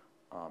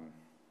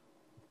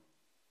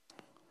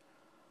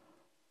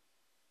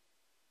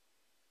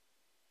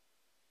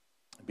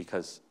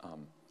 Because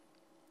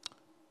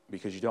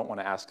you don't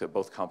want to ask that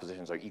both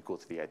compositions are equal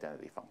to the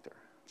identity functor,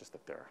 just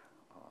that they're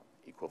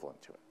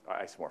equivalent to it,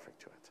 isomorphic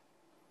to it.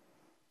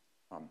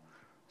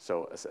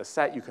 So a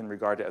set, you can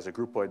regard it as a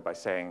groupoid by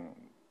saying,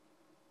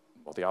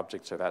 well, the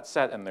objects are that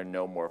set, and there are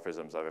no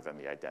morphisms other than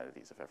the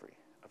identities of every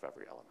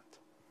element.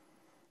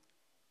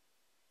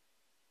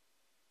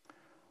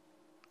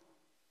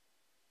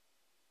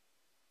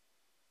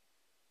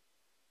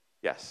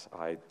 Yes,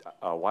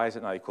 why is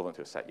it not equivalent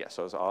to a set? Yes,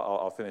 so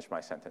I'll finish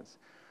my sentence.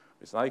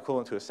 It's not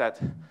equivalent to a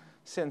set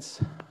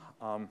since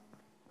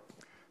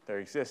there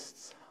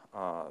exists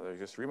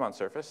Riemann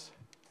surface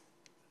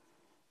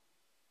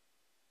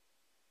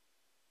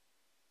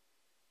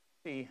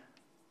C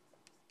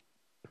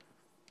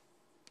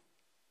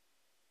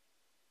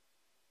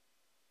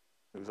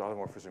whose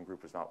automorphism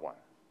group is not 1.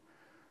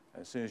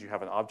 And as soon as you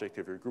have an object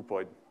of your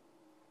groupoid,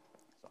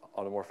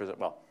 automorphism,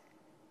 well,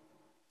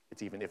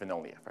 it's even if and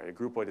only if, right? A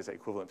groupoid is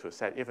equivalent to a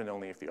set if and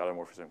only if the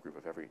automorphism group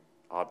of every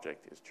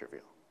object is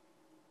trivial.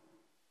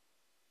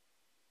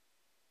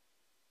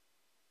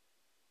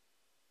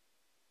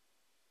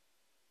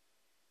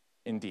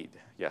 Indeed,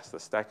 yes, the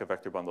stack of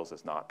vector bundles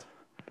is not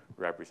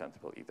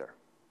representable either.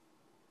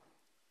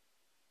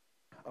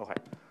 Okay,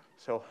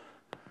 so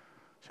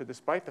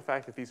despite the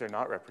fact that these are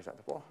not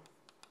representable,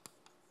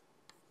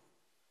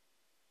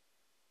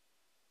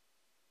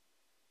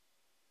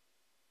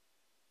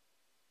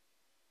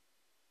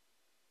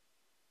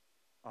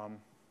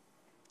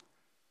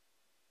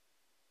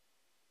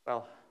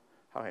 well,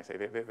 how can I say,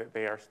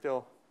 they are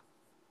still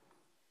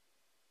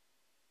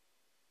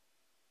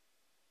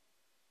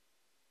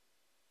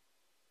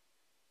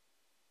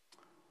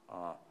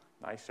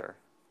nicer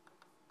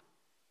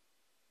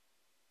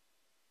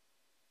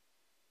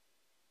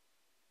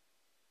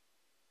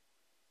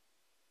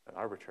than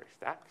arbitrary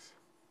stacks.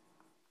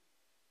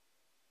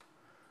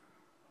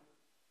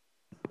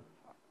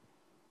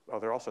 Well,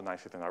 they're also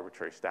nicer than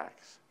arbitrary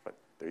stacks, but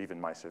they're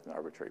even nicer than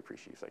arbitrary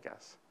presheaves, I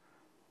guess.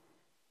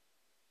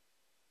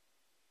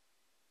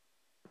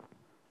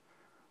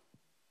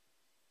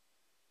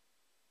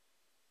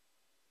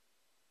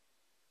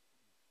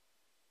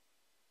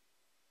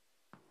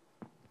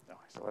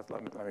 So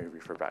let me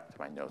refer back to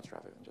my notes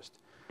rather than just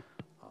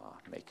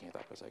making it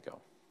up as I go.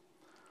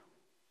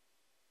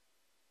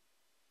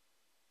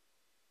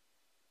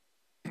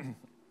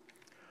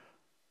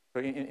 So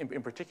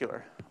in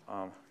particular,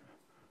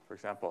 for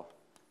example,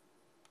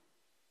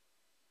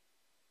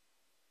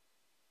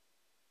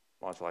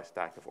 moduli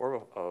stack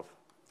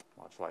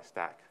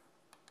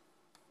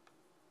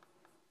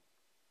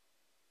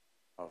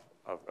of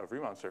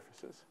Riemann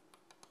surfaces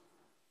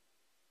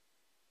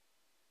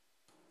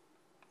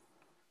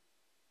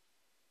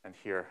and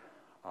here,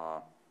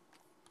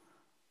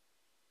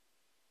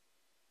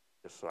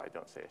 just so I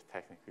don't say a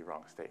technically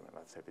wrong statement,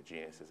 let's say the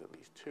genus is at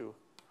least 2,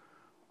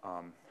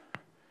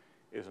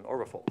 is an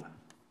orbifold.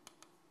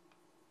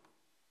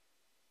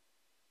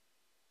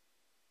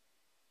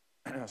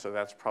 So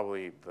that's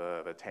probably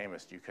the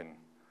tamest you can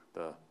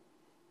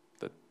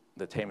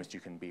the tamest you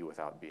can be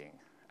without being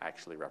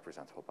actually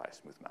representable by a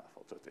smooth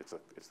manifold. So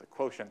it's the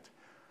quotient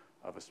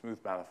of a smooth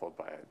manifold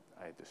by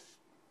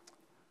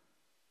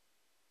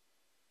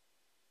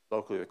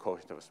locally the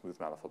quotient of a smooth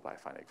manifold by a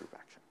finite group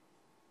action.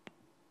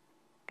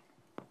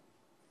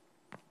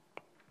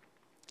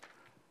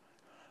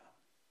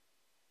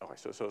 Okay,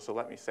 so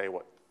let me say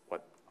what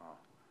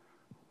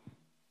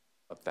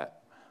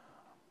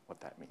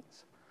that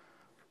means.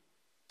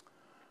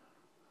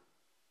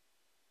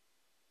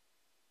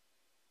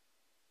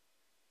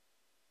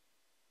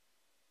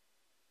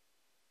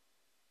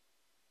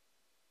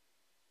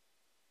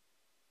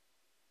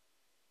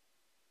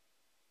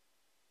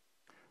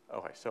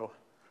 Okay, so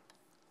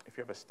if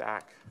you have a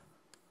stack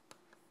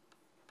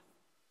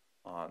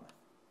on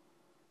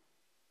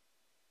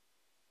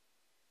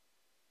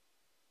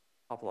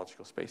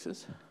topological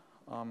spaces,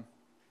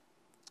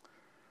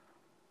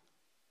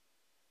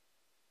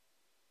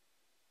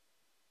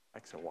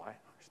 X and Y are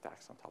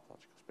stacks on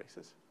topological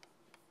spaces.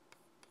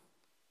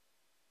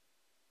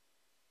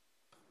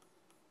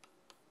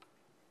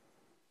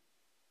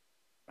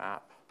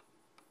 Map X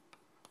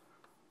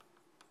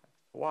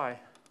to Y is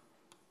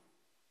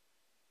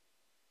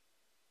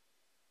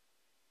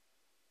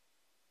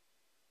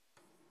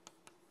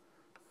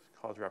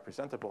called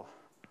representable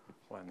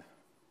when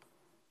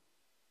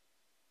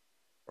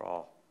for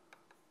all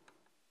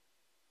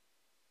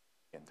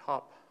in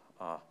top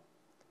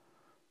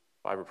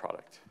fiber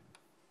product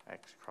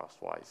X cross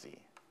Y Z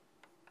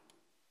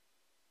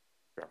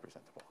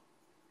representable.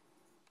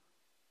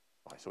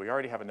 So we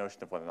already have a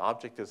notion of what an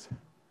object is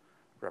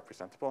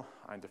representable.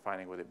 I'm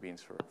defining what it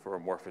means for a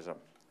morphism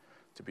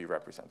to be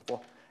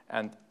representable.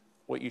 And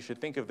what you should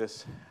think of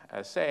this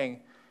as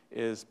saying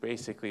is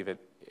basically that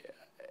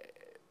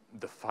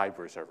the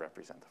fibers are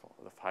representable.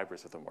 The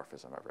fibers of the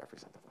morphism are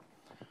representable,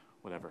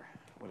 whatever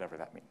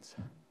that means.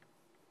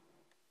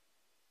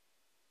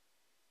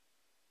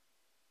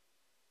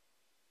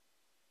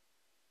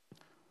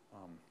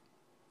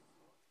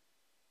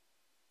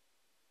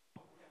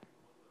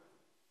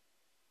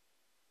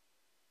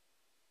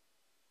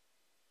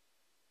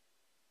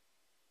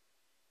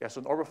 Yeah, so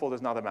an orbifold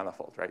is not a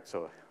manifold, right?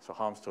 So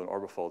Helms to an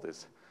orbifold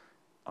is,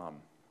 the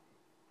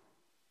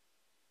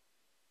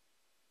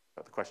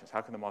question is, how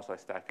can the moduli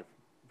stack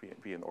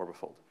be an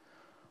orbifold?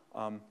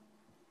 Well,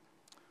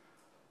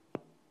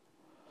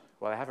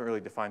 I haven't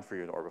really defined for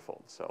you an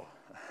orbifold, so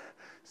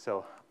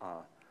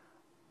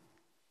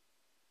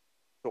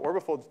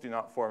orbifolds do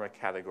not form a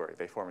category.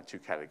 They form a two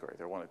category.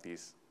 They're one of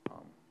these.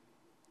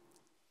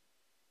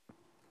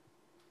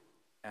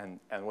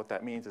 And what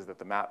that means is that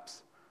the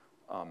maps,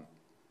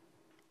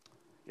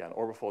 an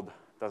orbifold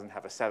doesn't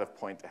have a set of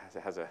points.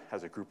 It has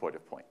a groupoid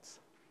of points.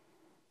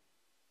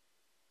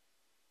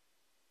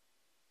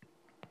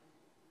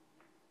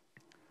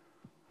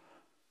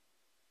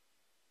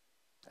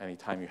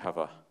 Anytime you have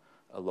a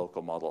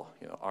local model,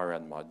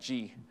 Rn mod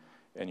G,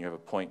 and you have a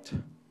point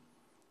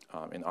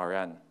in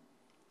Rn,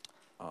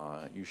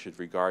 you should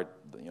regard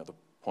the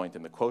point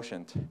in the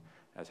quotient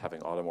as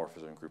having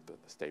automorphism group the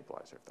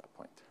stabilizer of that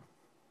point.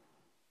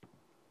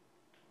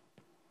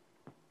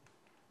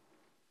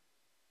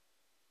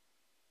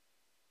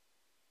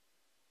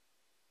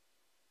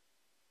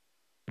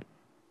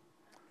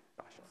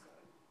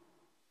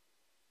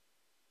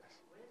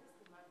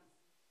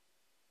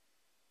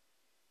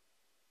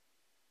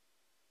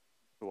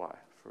 Y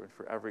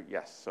for every,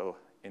 yes, so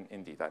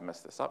indeed I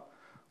messed this up.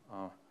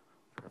 For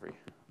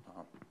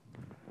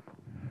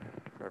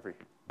every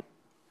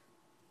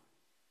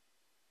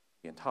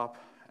in top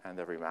and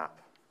every map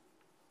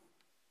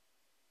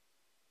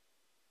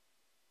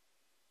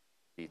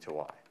E to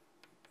Y.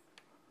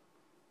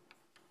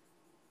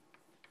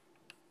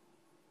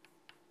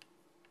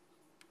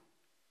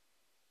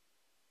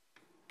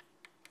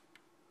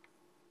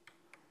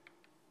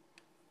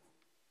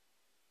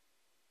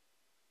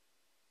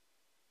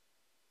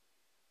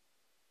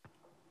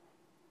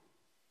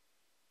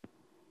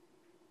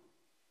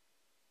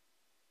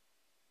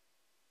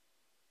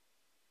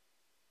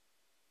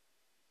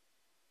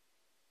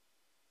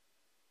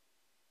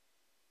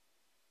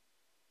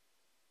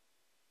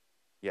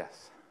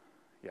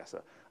 Yes,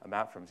 a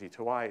map from Z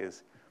to Y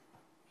is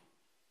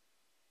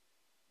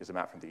a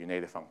map from the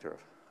unit functor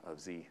of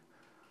Z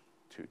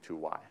to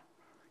Y.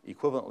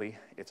 Equivalently,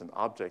 it's an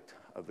object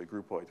of the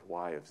groupoid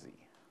Y of Z.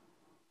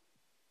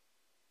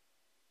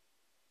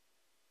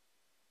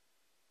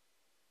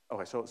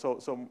 Okay,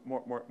 so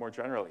more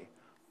generally,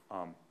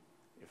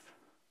 if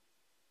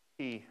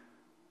P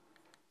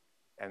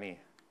any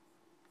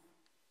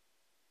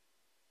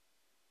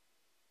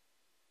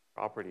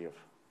property of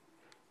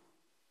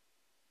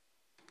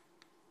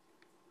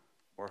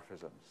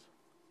morphisms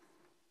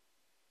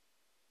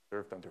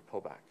observed under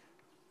pullback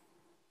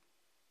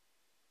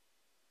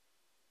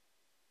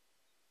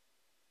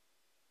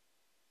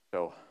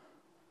so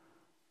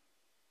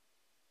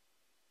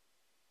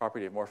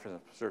property of morphisms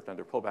observed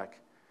under pullback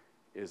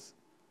is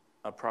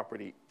a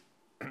property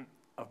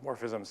of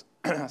morphisms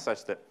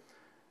such that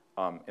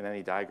in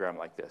any diagram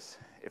like this,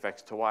 if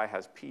x to y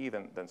has p,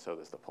 then so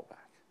does the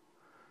pullback.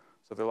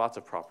 So there are lots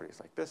of properties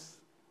like this,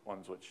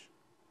 ones which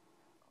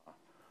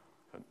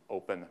an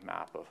open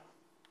map of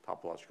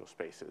topological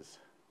spaces,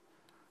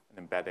 an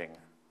embedding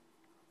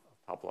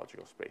of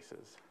topological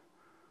spaces,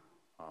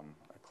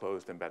 a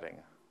closed embedding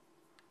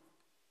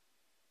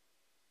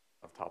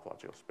of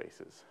topological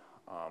spaces,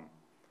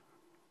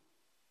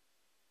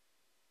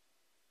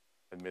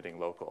 admitting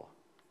local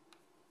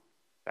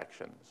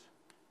sections,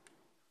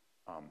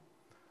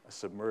 a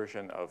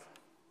submersion of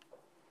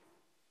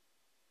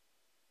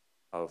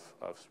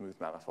smooth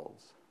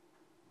manifolds.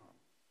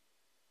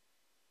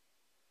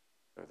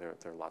 There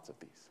are lots of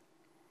these.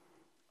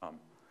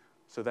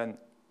 So then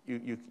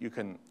you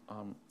can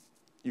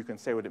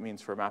say what it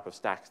means for a map of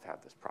stacks to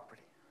have this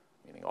property,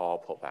 meaning all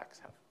pullbacks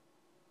have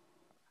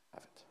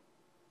it.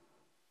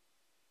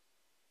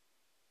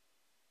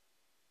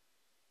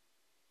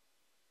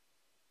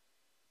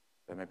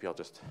 Then maybe I'll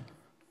just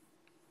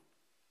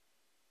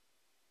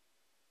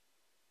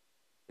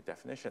a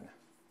definition.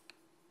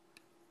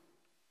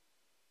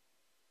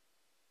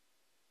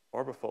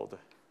 Orbifold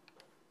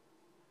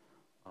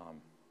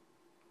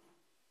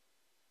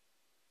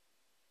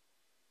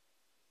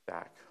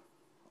stack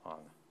on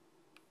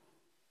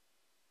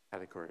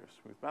category of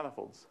smooth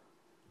manifolds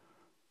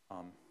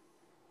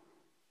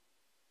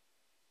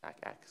stack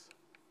X.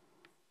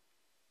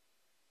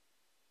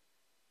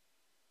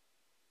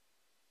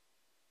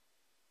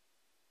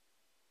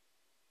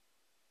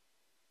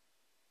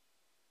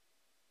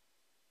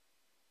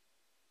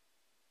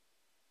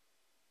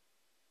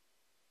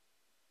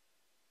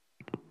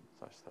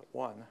 Such that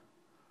one,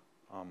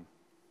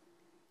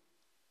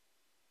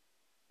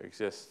 there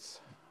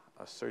exists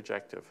a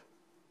surjective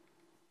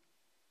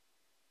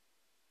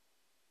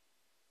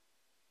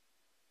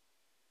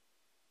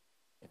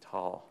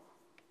Étale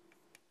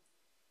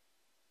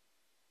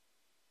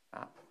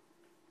map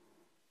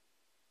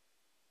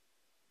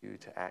U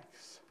to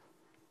X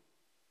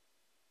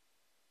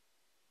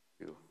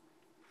U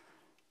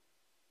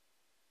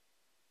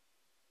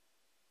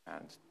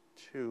and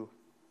 2,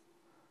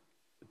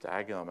 the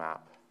diagonal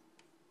map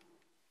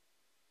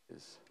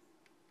is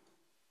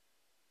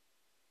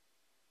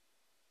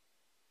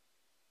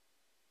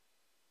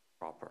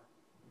proper.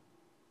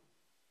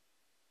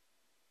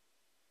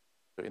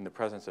 So in the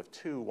presence of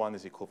 2, 1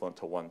 is equivalent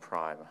to 1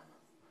 prime,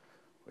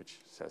 which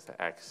says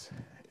that X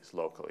is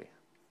locally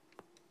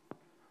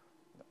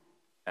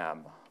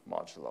M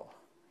modulo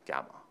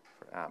gamma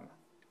for M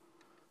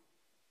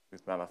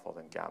with manifold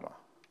and gamma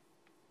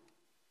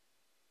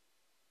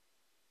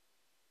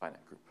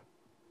finite group.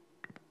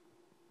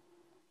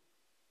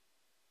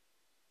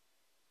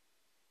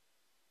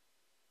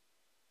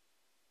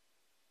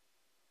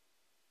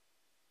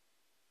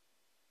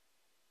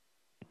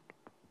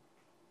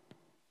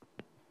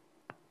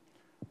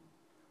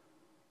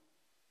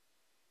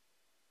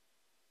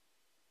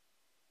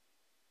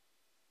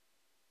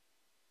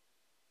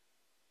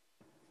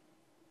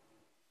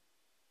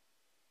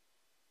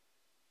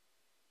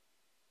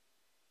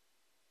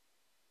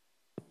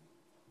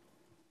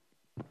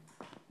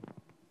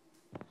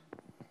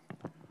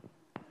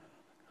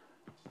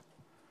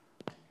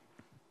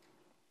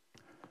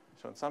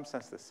 So in some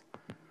sense, this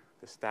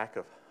stack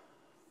of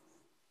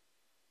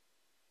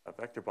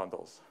vector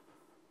bundles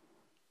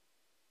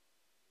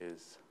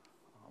is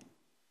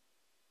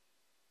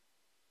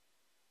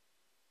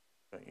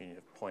a union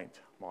of point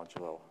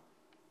modulo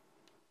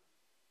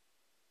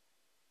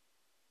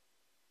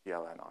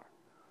DLNR.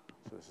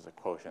 So this is a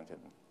quotient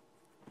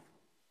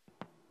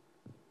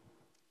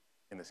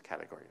in this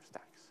category of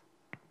stacks.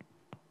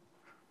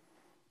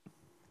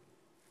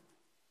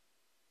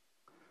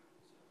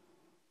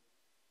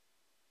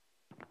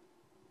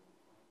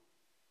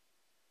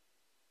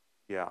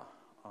 Yeah,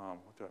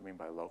 what do I mean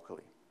by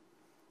locally?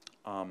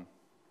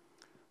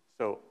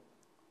 So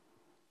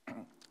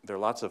there are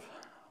lots of,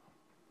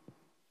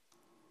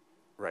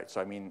 right, so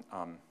I mean,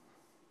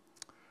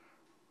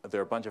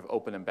 there are a bunch of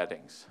open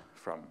embeddings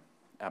from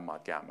M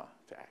mod gamma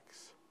to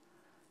X,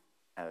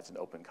 and it's an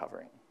open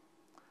covering.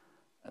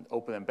 And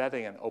open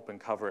embedding and open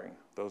covering,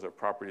 those are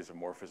properties of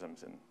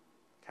morphisms in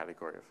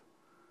category of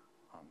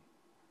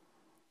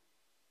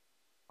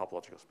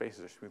topological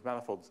spaces or smooth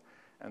manifolds,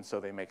 and so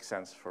they make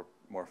sense for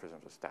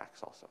morphisms of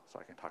stacks also. So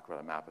I can talk about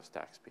a map of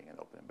stacks being an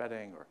open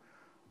embedding or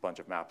bunch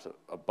of maps,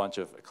 a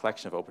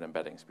collection of open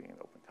embeddings being an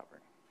open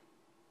covering.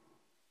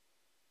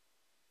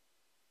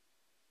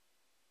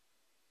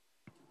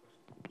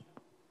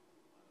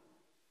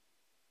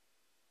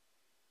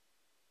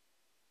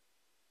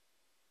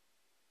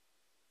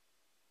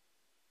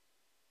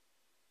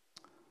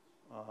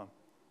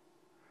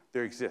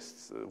 There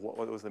exists, what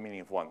was the meaning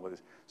of one?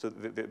 So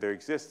there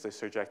exists a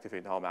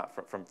surjectivity null map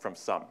from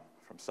some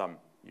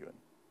UN,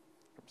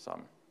 from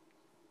some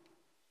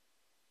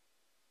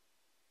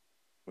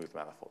smooth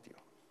manifold U.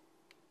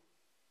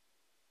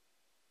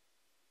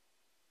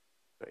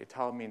 So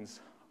étal means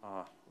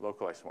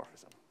local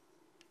isomorphism.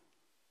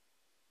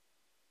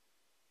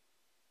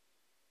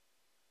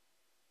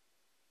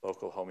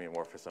 Local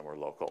homeomorphism or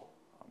local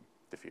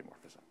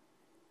diffeomorphism.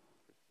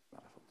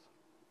 Manifolds.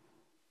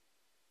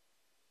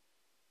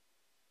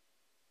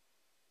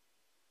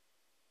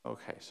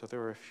 Okay, so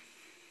there were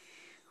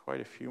quite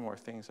a few more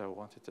things I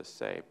wanted to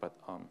say, but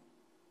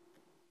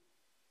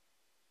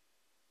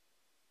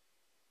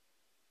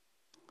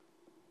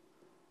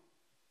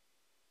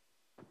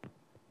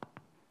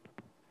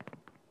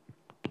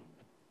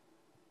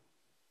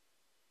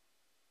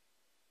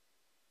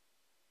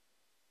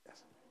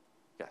yes,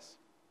 yes.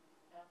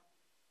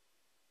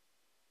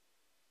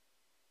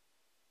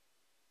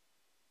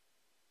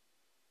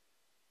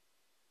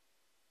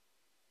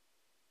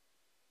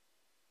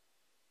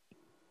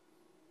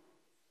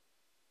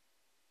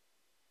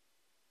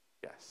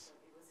 Yes.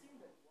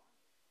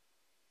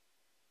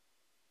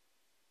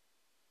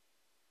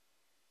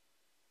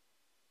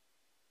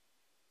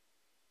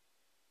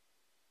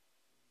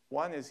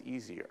 One is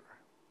easier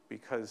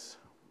because,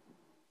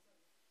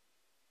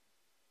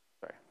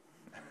 sorry.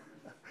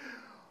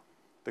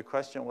 The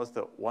question was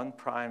that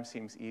 1'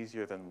 seems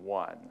easier than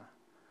 1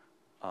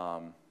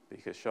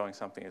 because showing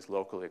something is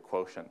locally a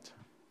quotient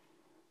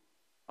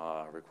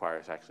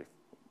requires actually,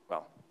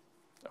 well,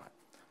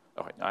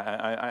 okay.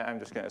 I'm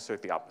just going to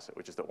assert the opposite,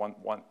 which is that one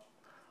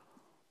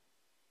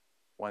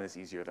is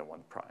easier than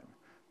 1'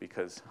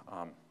 because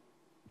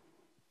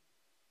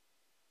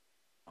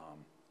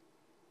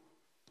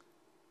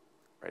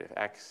right, if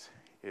X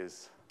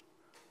is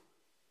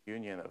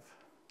union of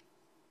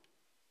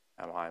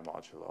mi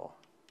modulo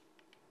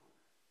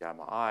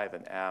gamma I,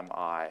 then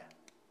mi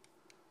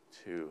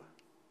to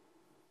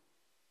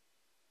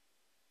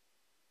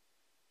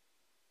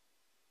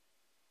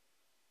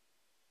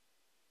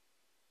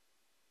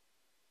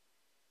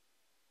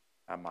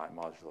mi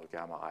modulo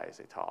gamma I is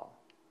étal.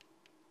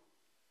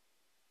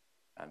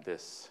 And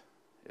this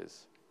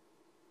is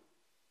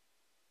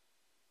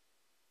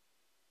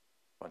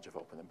a bunch of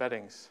open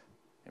embeddings.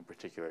 In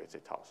particular, it's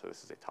étal, so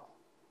this is étal.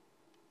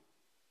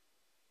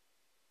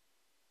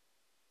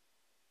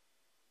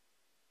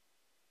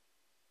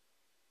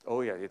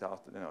 Oh yeah,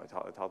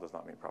 étal does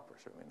not mean proper,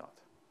 certainly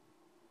not.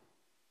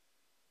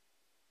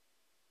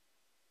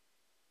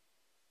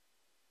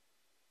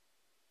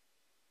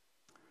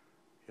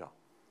 Yeah.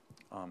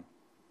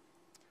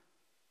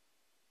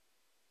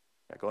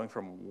 Yeah, going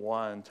from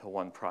 1 to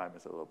 1'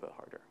 is a little bit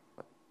harder.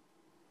 But,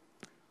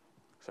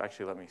 so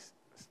actually, let me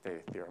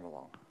state a theorem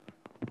along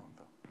the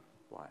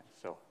line.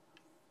 So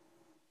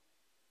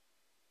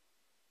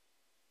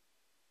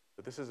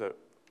this is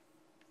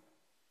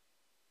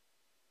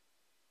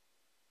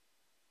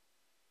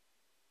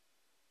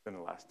in the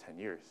last 10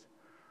 years,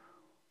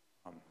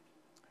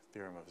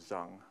 theorem of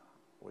Zhang,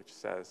 which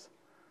says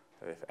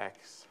that if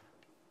X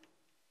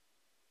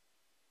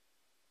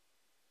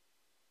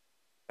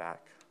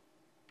back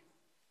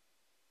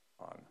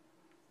on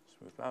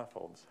smooth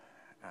manifolds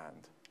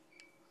and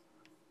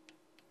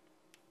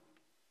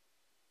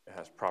it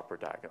has proper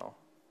diagonal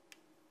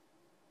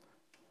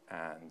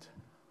and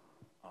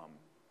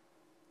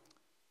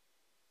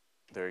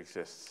there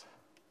exists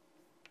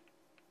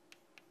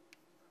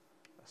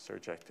a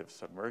surjective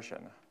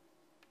submersion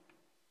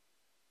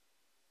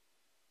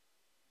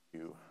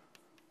U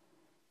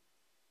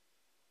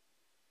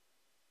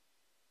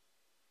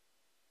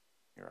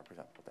here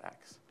represent with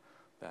X,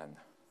 then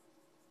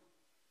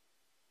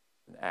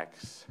an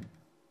X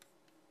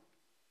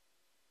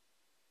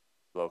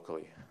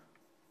locally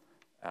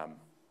M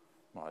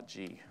mod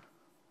G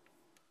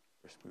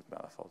for smooth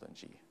manifold and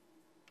G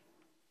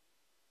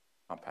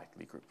compact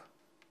Lie group.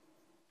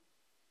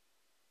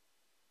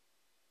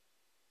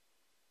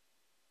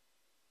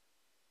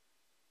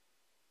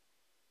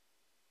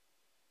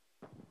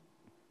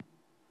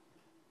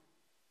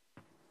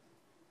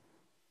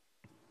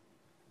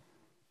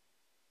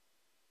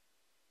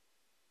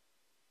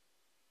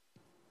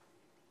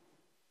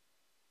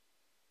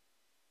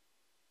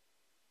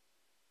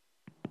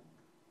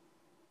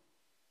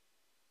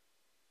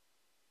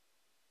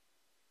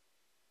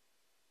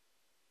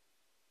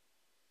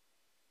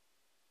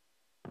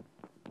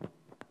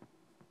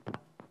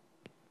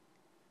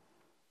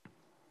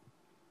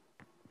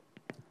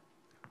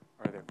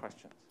 Are there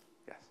questions?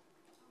 Yes.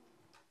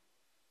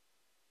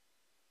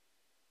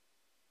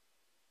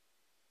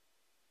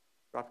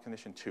 Drop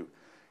condition 2.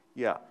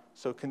 Yeah,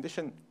 so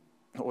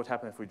what would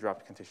happen if we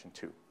dropped condition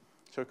 2?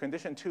 So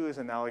condition 2 is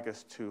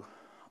analogous to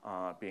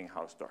being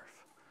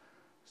Hausdorff.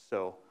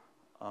 So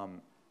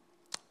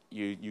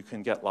you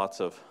can get lots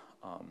of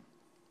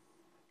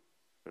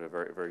sort of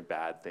very, very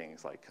bad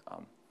things, like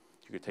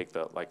you could take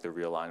the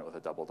real line with a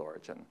doubled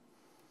origin,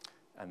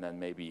 and then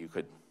maybe you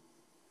could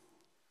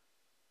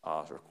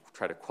sort of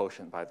try to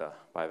quotient by the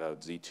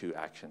Z2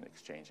 action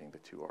exchanging the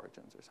two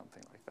origins or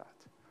something like that.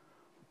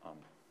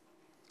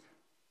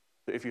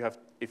 So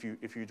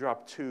if you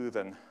drop 2,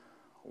 then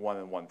 1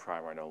 and 1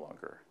 prime are no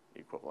longer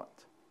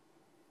equivalent.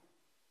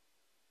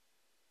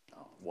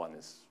 1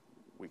 is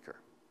weaker.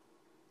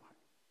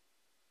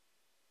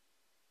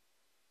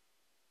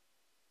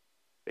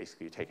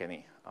 Basically, you take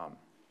any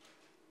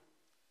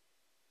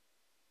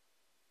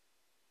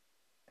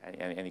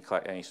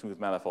smooth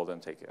manifold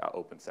and take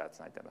open sets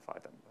and identify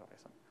them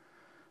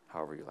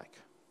however you like.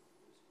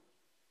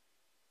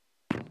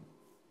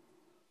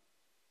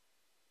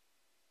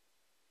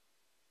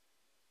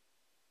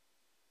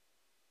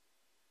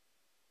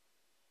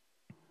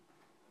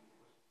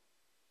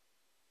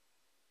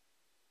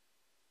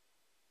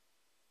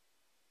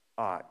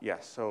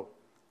 Yes, so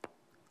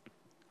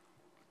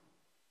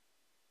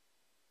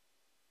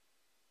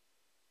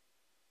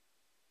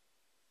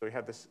we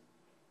have this,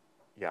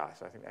 yeah,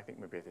 so I think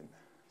maybe I didn't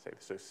say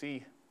this. So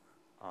C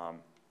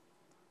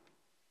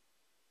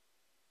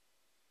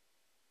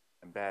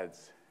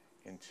embeds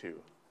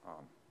into,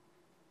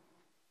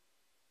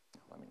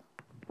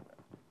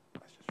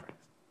 let's just try this.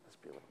 Let's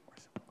be a little more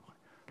simple.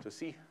 So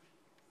C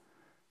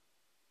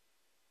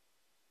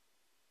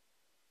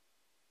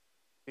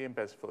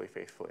embeds fully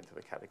faithful into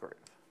the category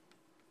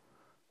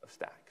of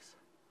stacks.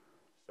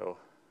 So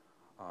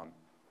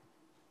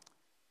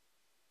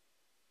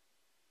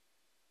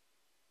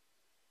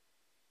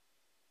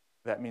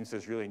that means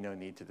there's really no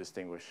need to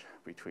distinguish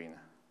between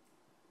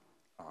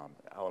an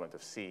element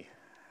of C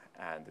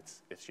and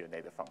its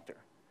Yoneda functor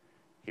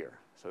here.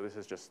 So this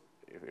is just,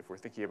 if we're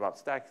thinking about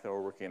stacks, then we're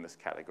working in this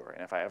category.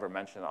 And if I ever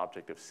mention an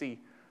object of C,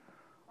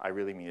 I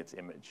really mean its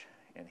image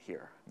in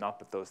here. Not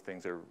that those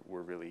things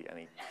were really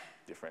any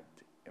different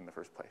in the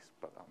first place,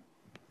 but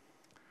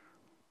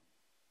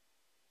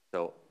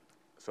so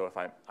if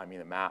I mean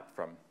a map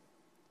from,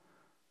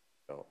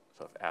 so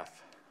if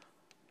F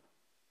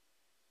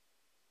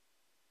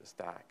is a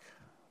stack,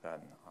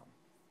 then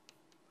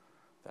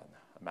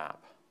a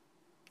map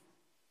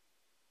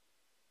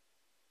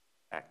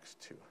X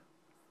to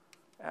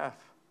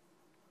F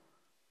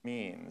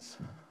means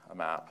a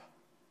map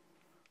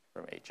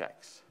from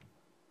HX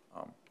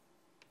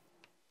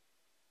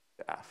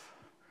to F.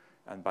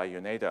 And by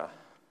Yoneda,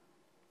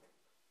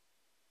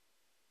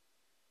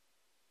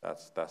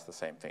 that's the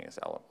same thing as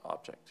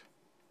object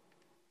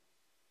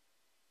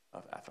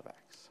of F of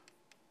X.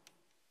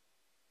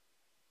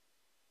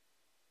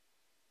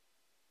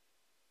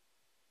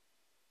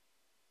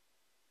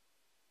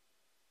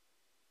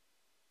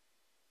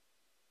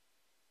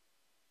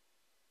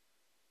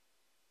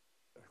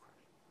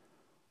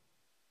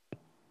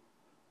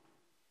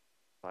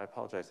 I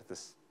apologize if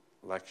this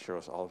lecture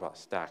was all about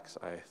stacks.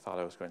 I thought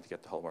I was going to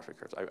get to holomorphic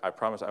curves. I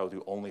promise I will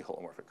do only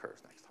holomorphic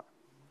curves next time.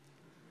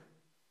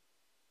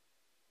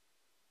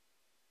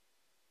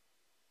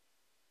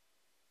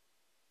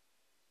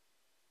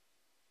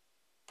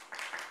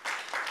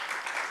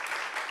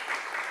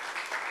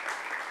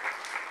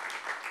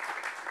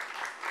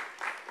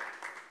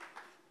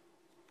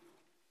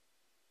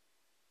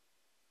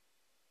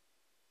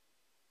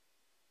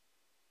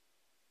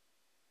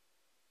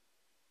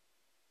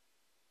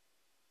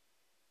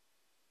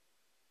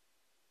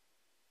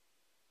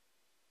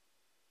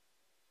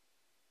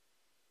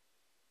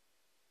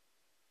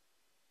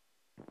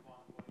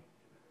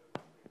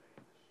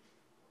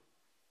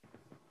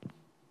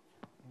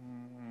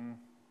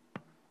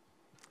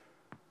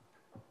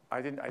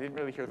 I didn't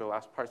really hear the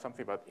last part.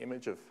 Something about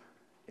image of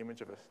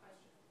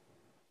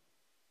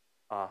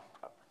a.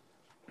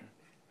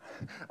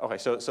 Okay,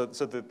 so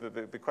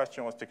the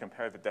question was to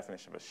compare the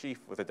definition of a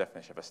sheaf with the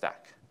definition of a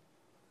stack.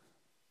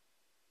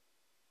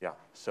 Yeah.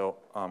 So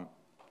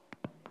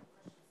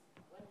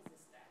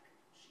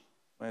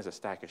when is a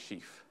stack a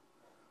sheaf?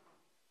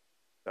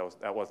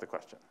 That was the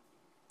question.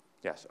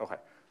 Yes. Okay.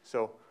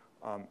 So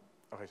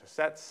so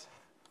sets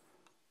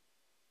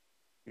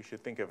you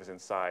should think of as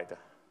inside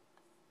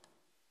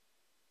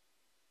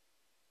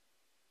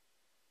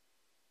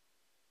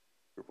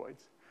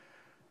groupoids.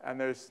 And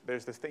there's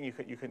this thing you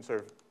can sort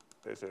of,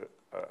 there's a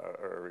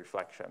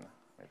reflection,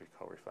 maybe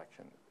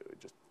co-reflection.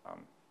 Just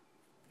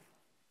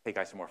take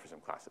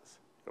isomorphism classes,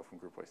 go from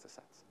groupoids to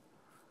sets.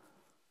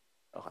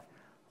 Okay.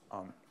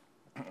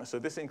 So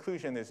this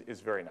inclusion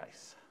is very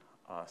nice,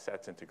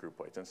 sets into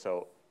groupoids. And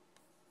so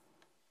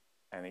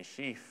any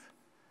sheaf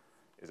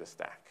is a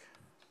stack.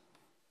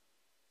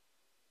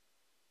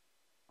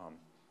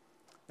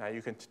 Now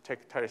you can take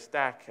a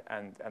stack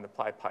and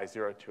apply pi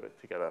 0 to it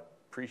to get a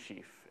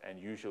pre-sheaf, and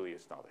usually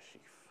it's not a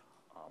sheaf.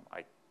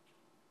 I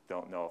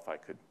don't know if I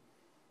could,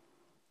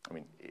 I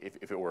mean,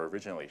 if it were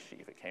originally a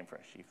sheaf, it came from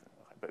a sheaf.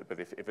 But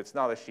if it's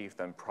not a sheaf,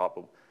 then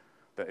probably,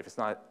 if it's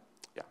not,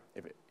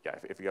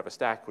 if you have a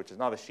stack which is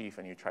not a sheaf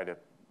and you try to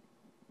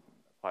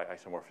apply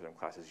isomorphism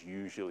classes,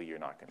 usually you're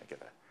not going to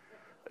get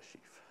a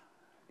sheaf.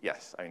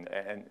 Yes, I mean,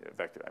 and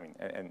vector, I mean,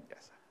 and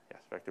yes,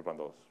 vector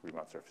bundles,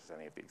 Riemann surfaces,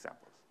 any of the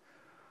examples.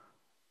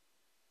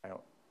 I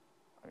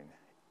mean,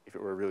 if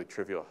it were a really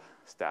trivial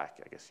stack,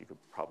 I guess you could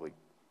probably,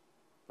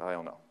 but I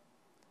don't know.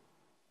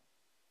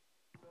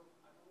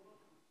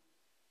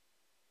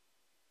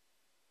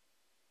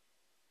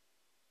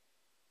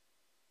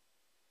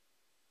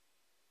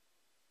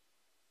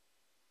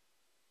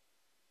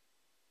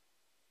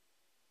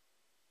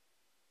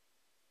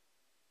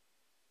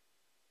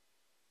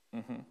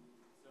 Mm-hmm.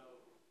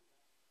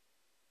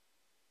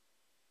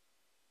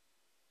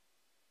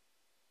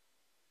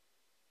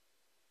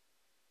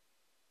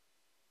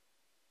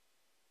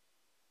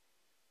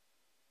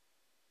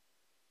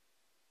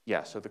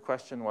 Yeah, so the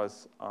question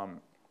was,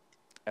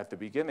 at the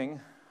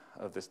beginning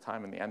of this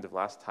time and the end of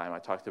last time, I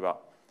talked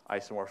about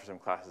isomorphism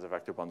classes of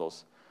vector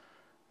bundles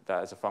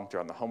that is a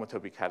functor on the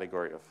homotopy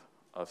category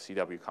of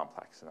CW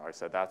complex. And I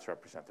said that's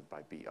represented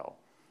by BO.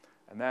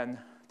 And then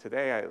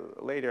today,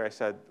 later I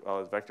said, well,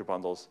 as vector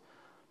bundles,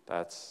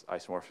 that's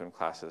isomorphism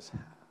classes.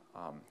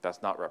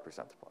 That's not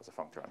representable as a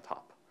functor on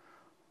top.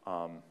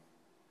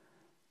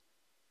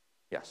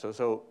 Yeah,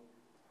 so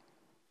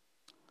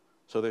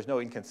there's no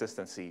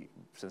inconsistency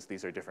since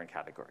these are different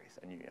categories.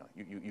 And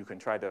you can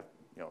try to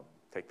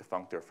take the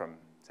functor from,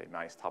 say,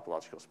 nice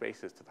topological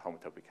spaces to the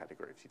homotopy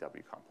category of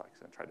CW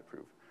complex and try to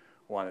prove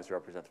one is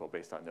representable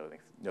based on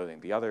noting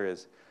the other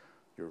is.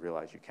 You'll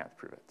realize you can't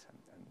prove it.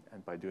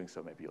 And by doing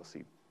so, maybe you'll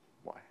see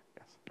why.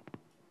 Yes.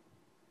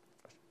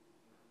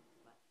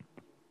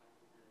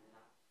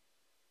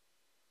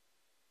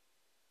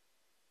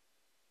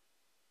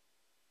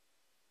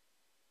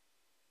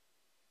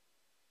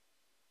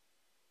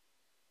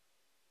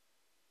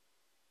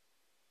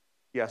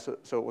 Yeah,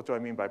 so what do I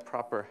mean by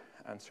proper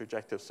and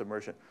surjective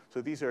submersion? So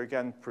these are,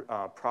 again,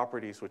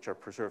 properties which are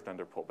preserved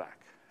under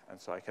pullback. And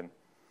so I can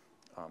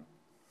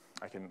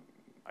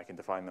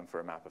define them for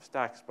a map of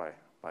stacks by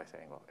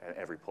saying, well,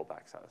 every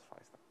pullback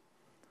satisfies them.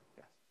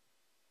 Yes.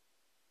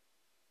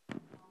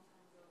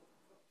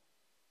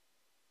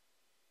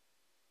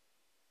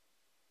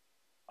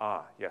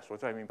 Yes,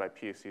 what do I mean by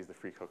P of C is the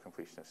free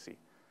co-completion of C?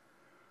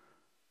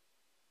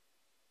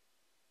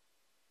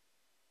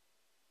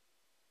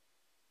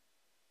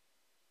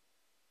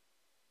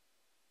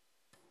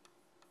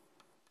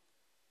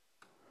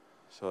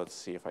 So let's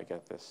see if I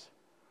get this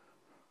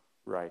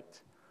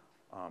right.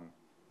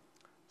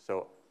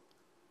 So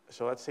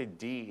let's say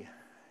D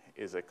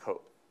is a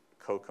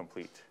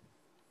co-complete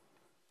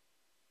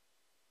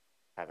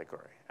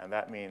category, and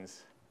that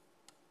means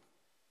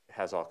it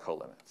has all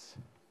co-limits.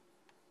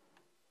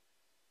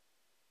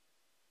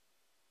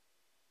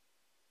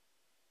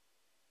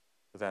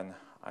 Then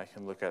I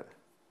can look at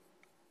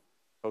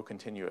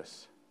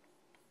co-continuous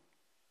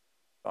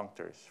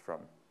functors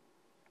from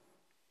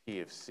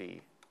P of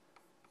C.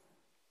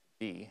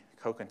 D,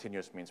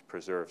 co-continuous means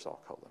preserves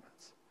all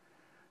co-limits.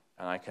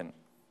 And I can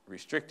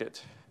restrict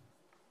it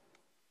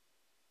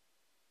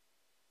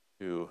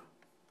to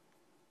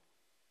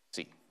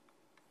C.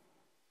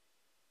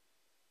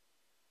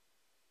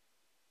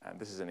 And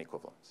this is an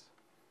equivalence.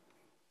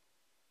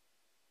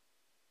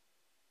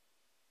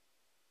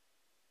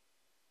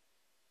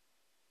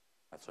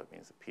 That's what it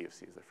means that P of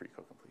C is the free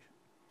co-completion.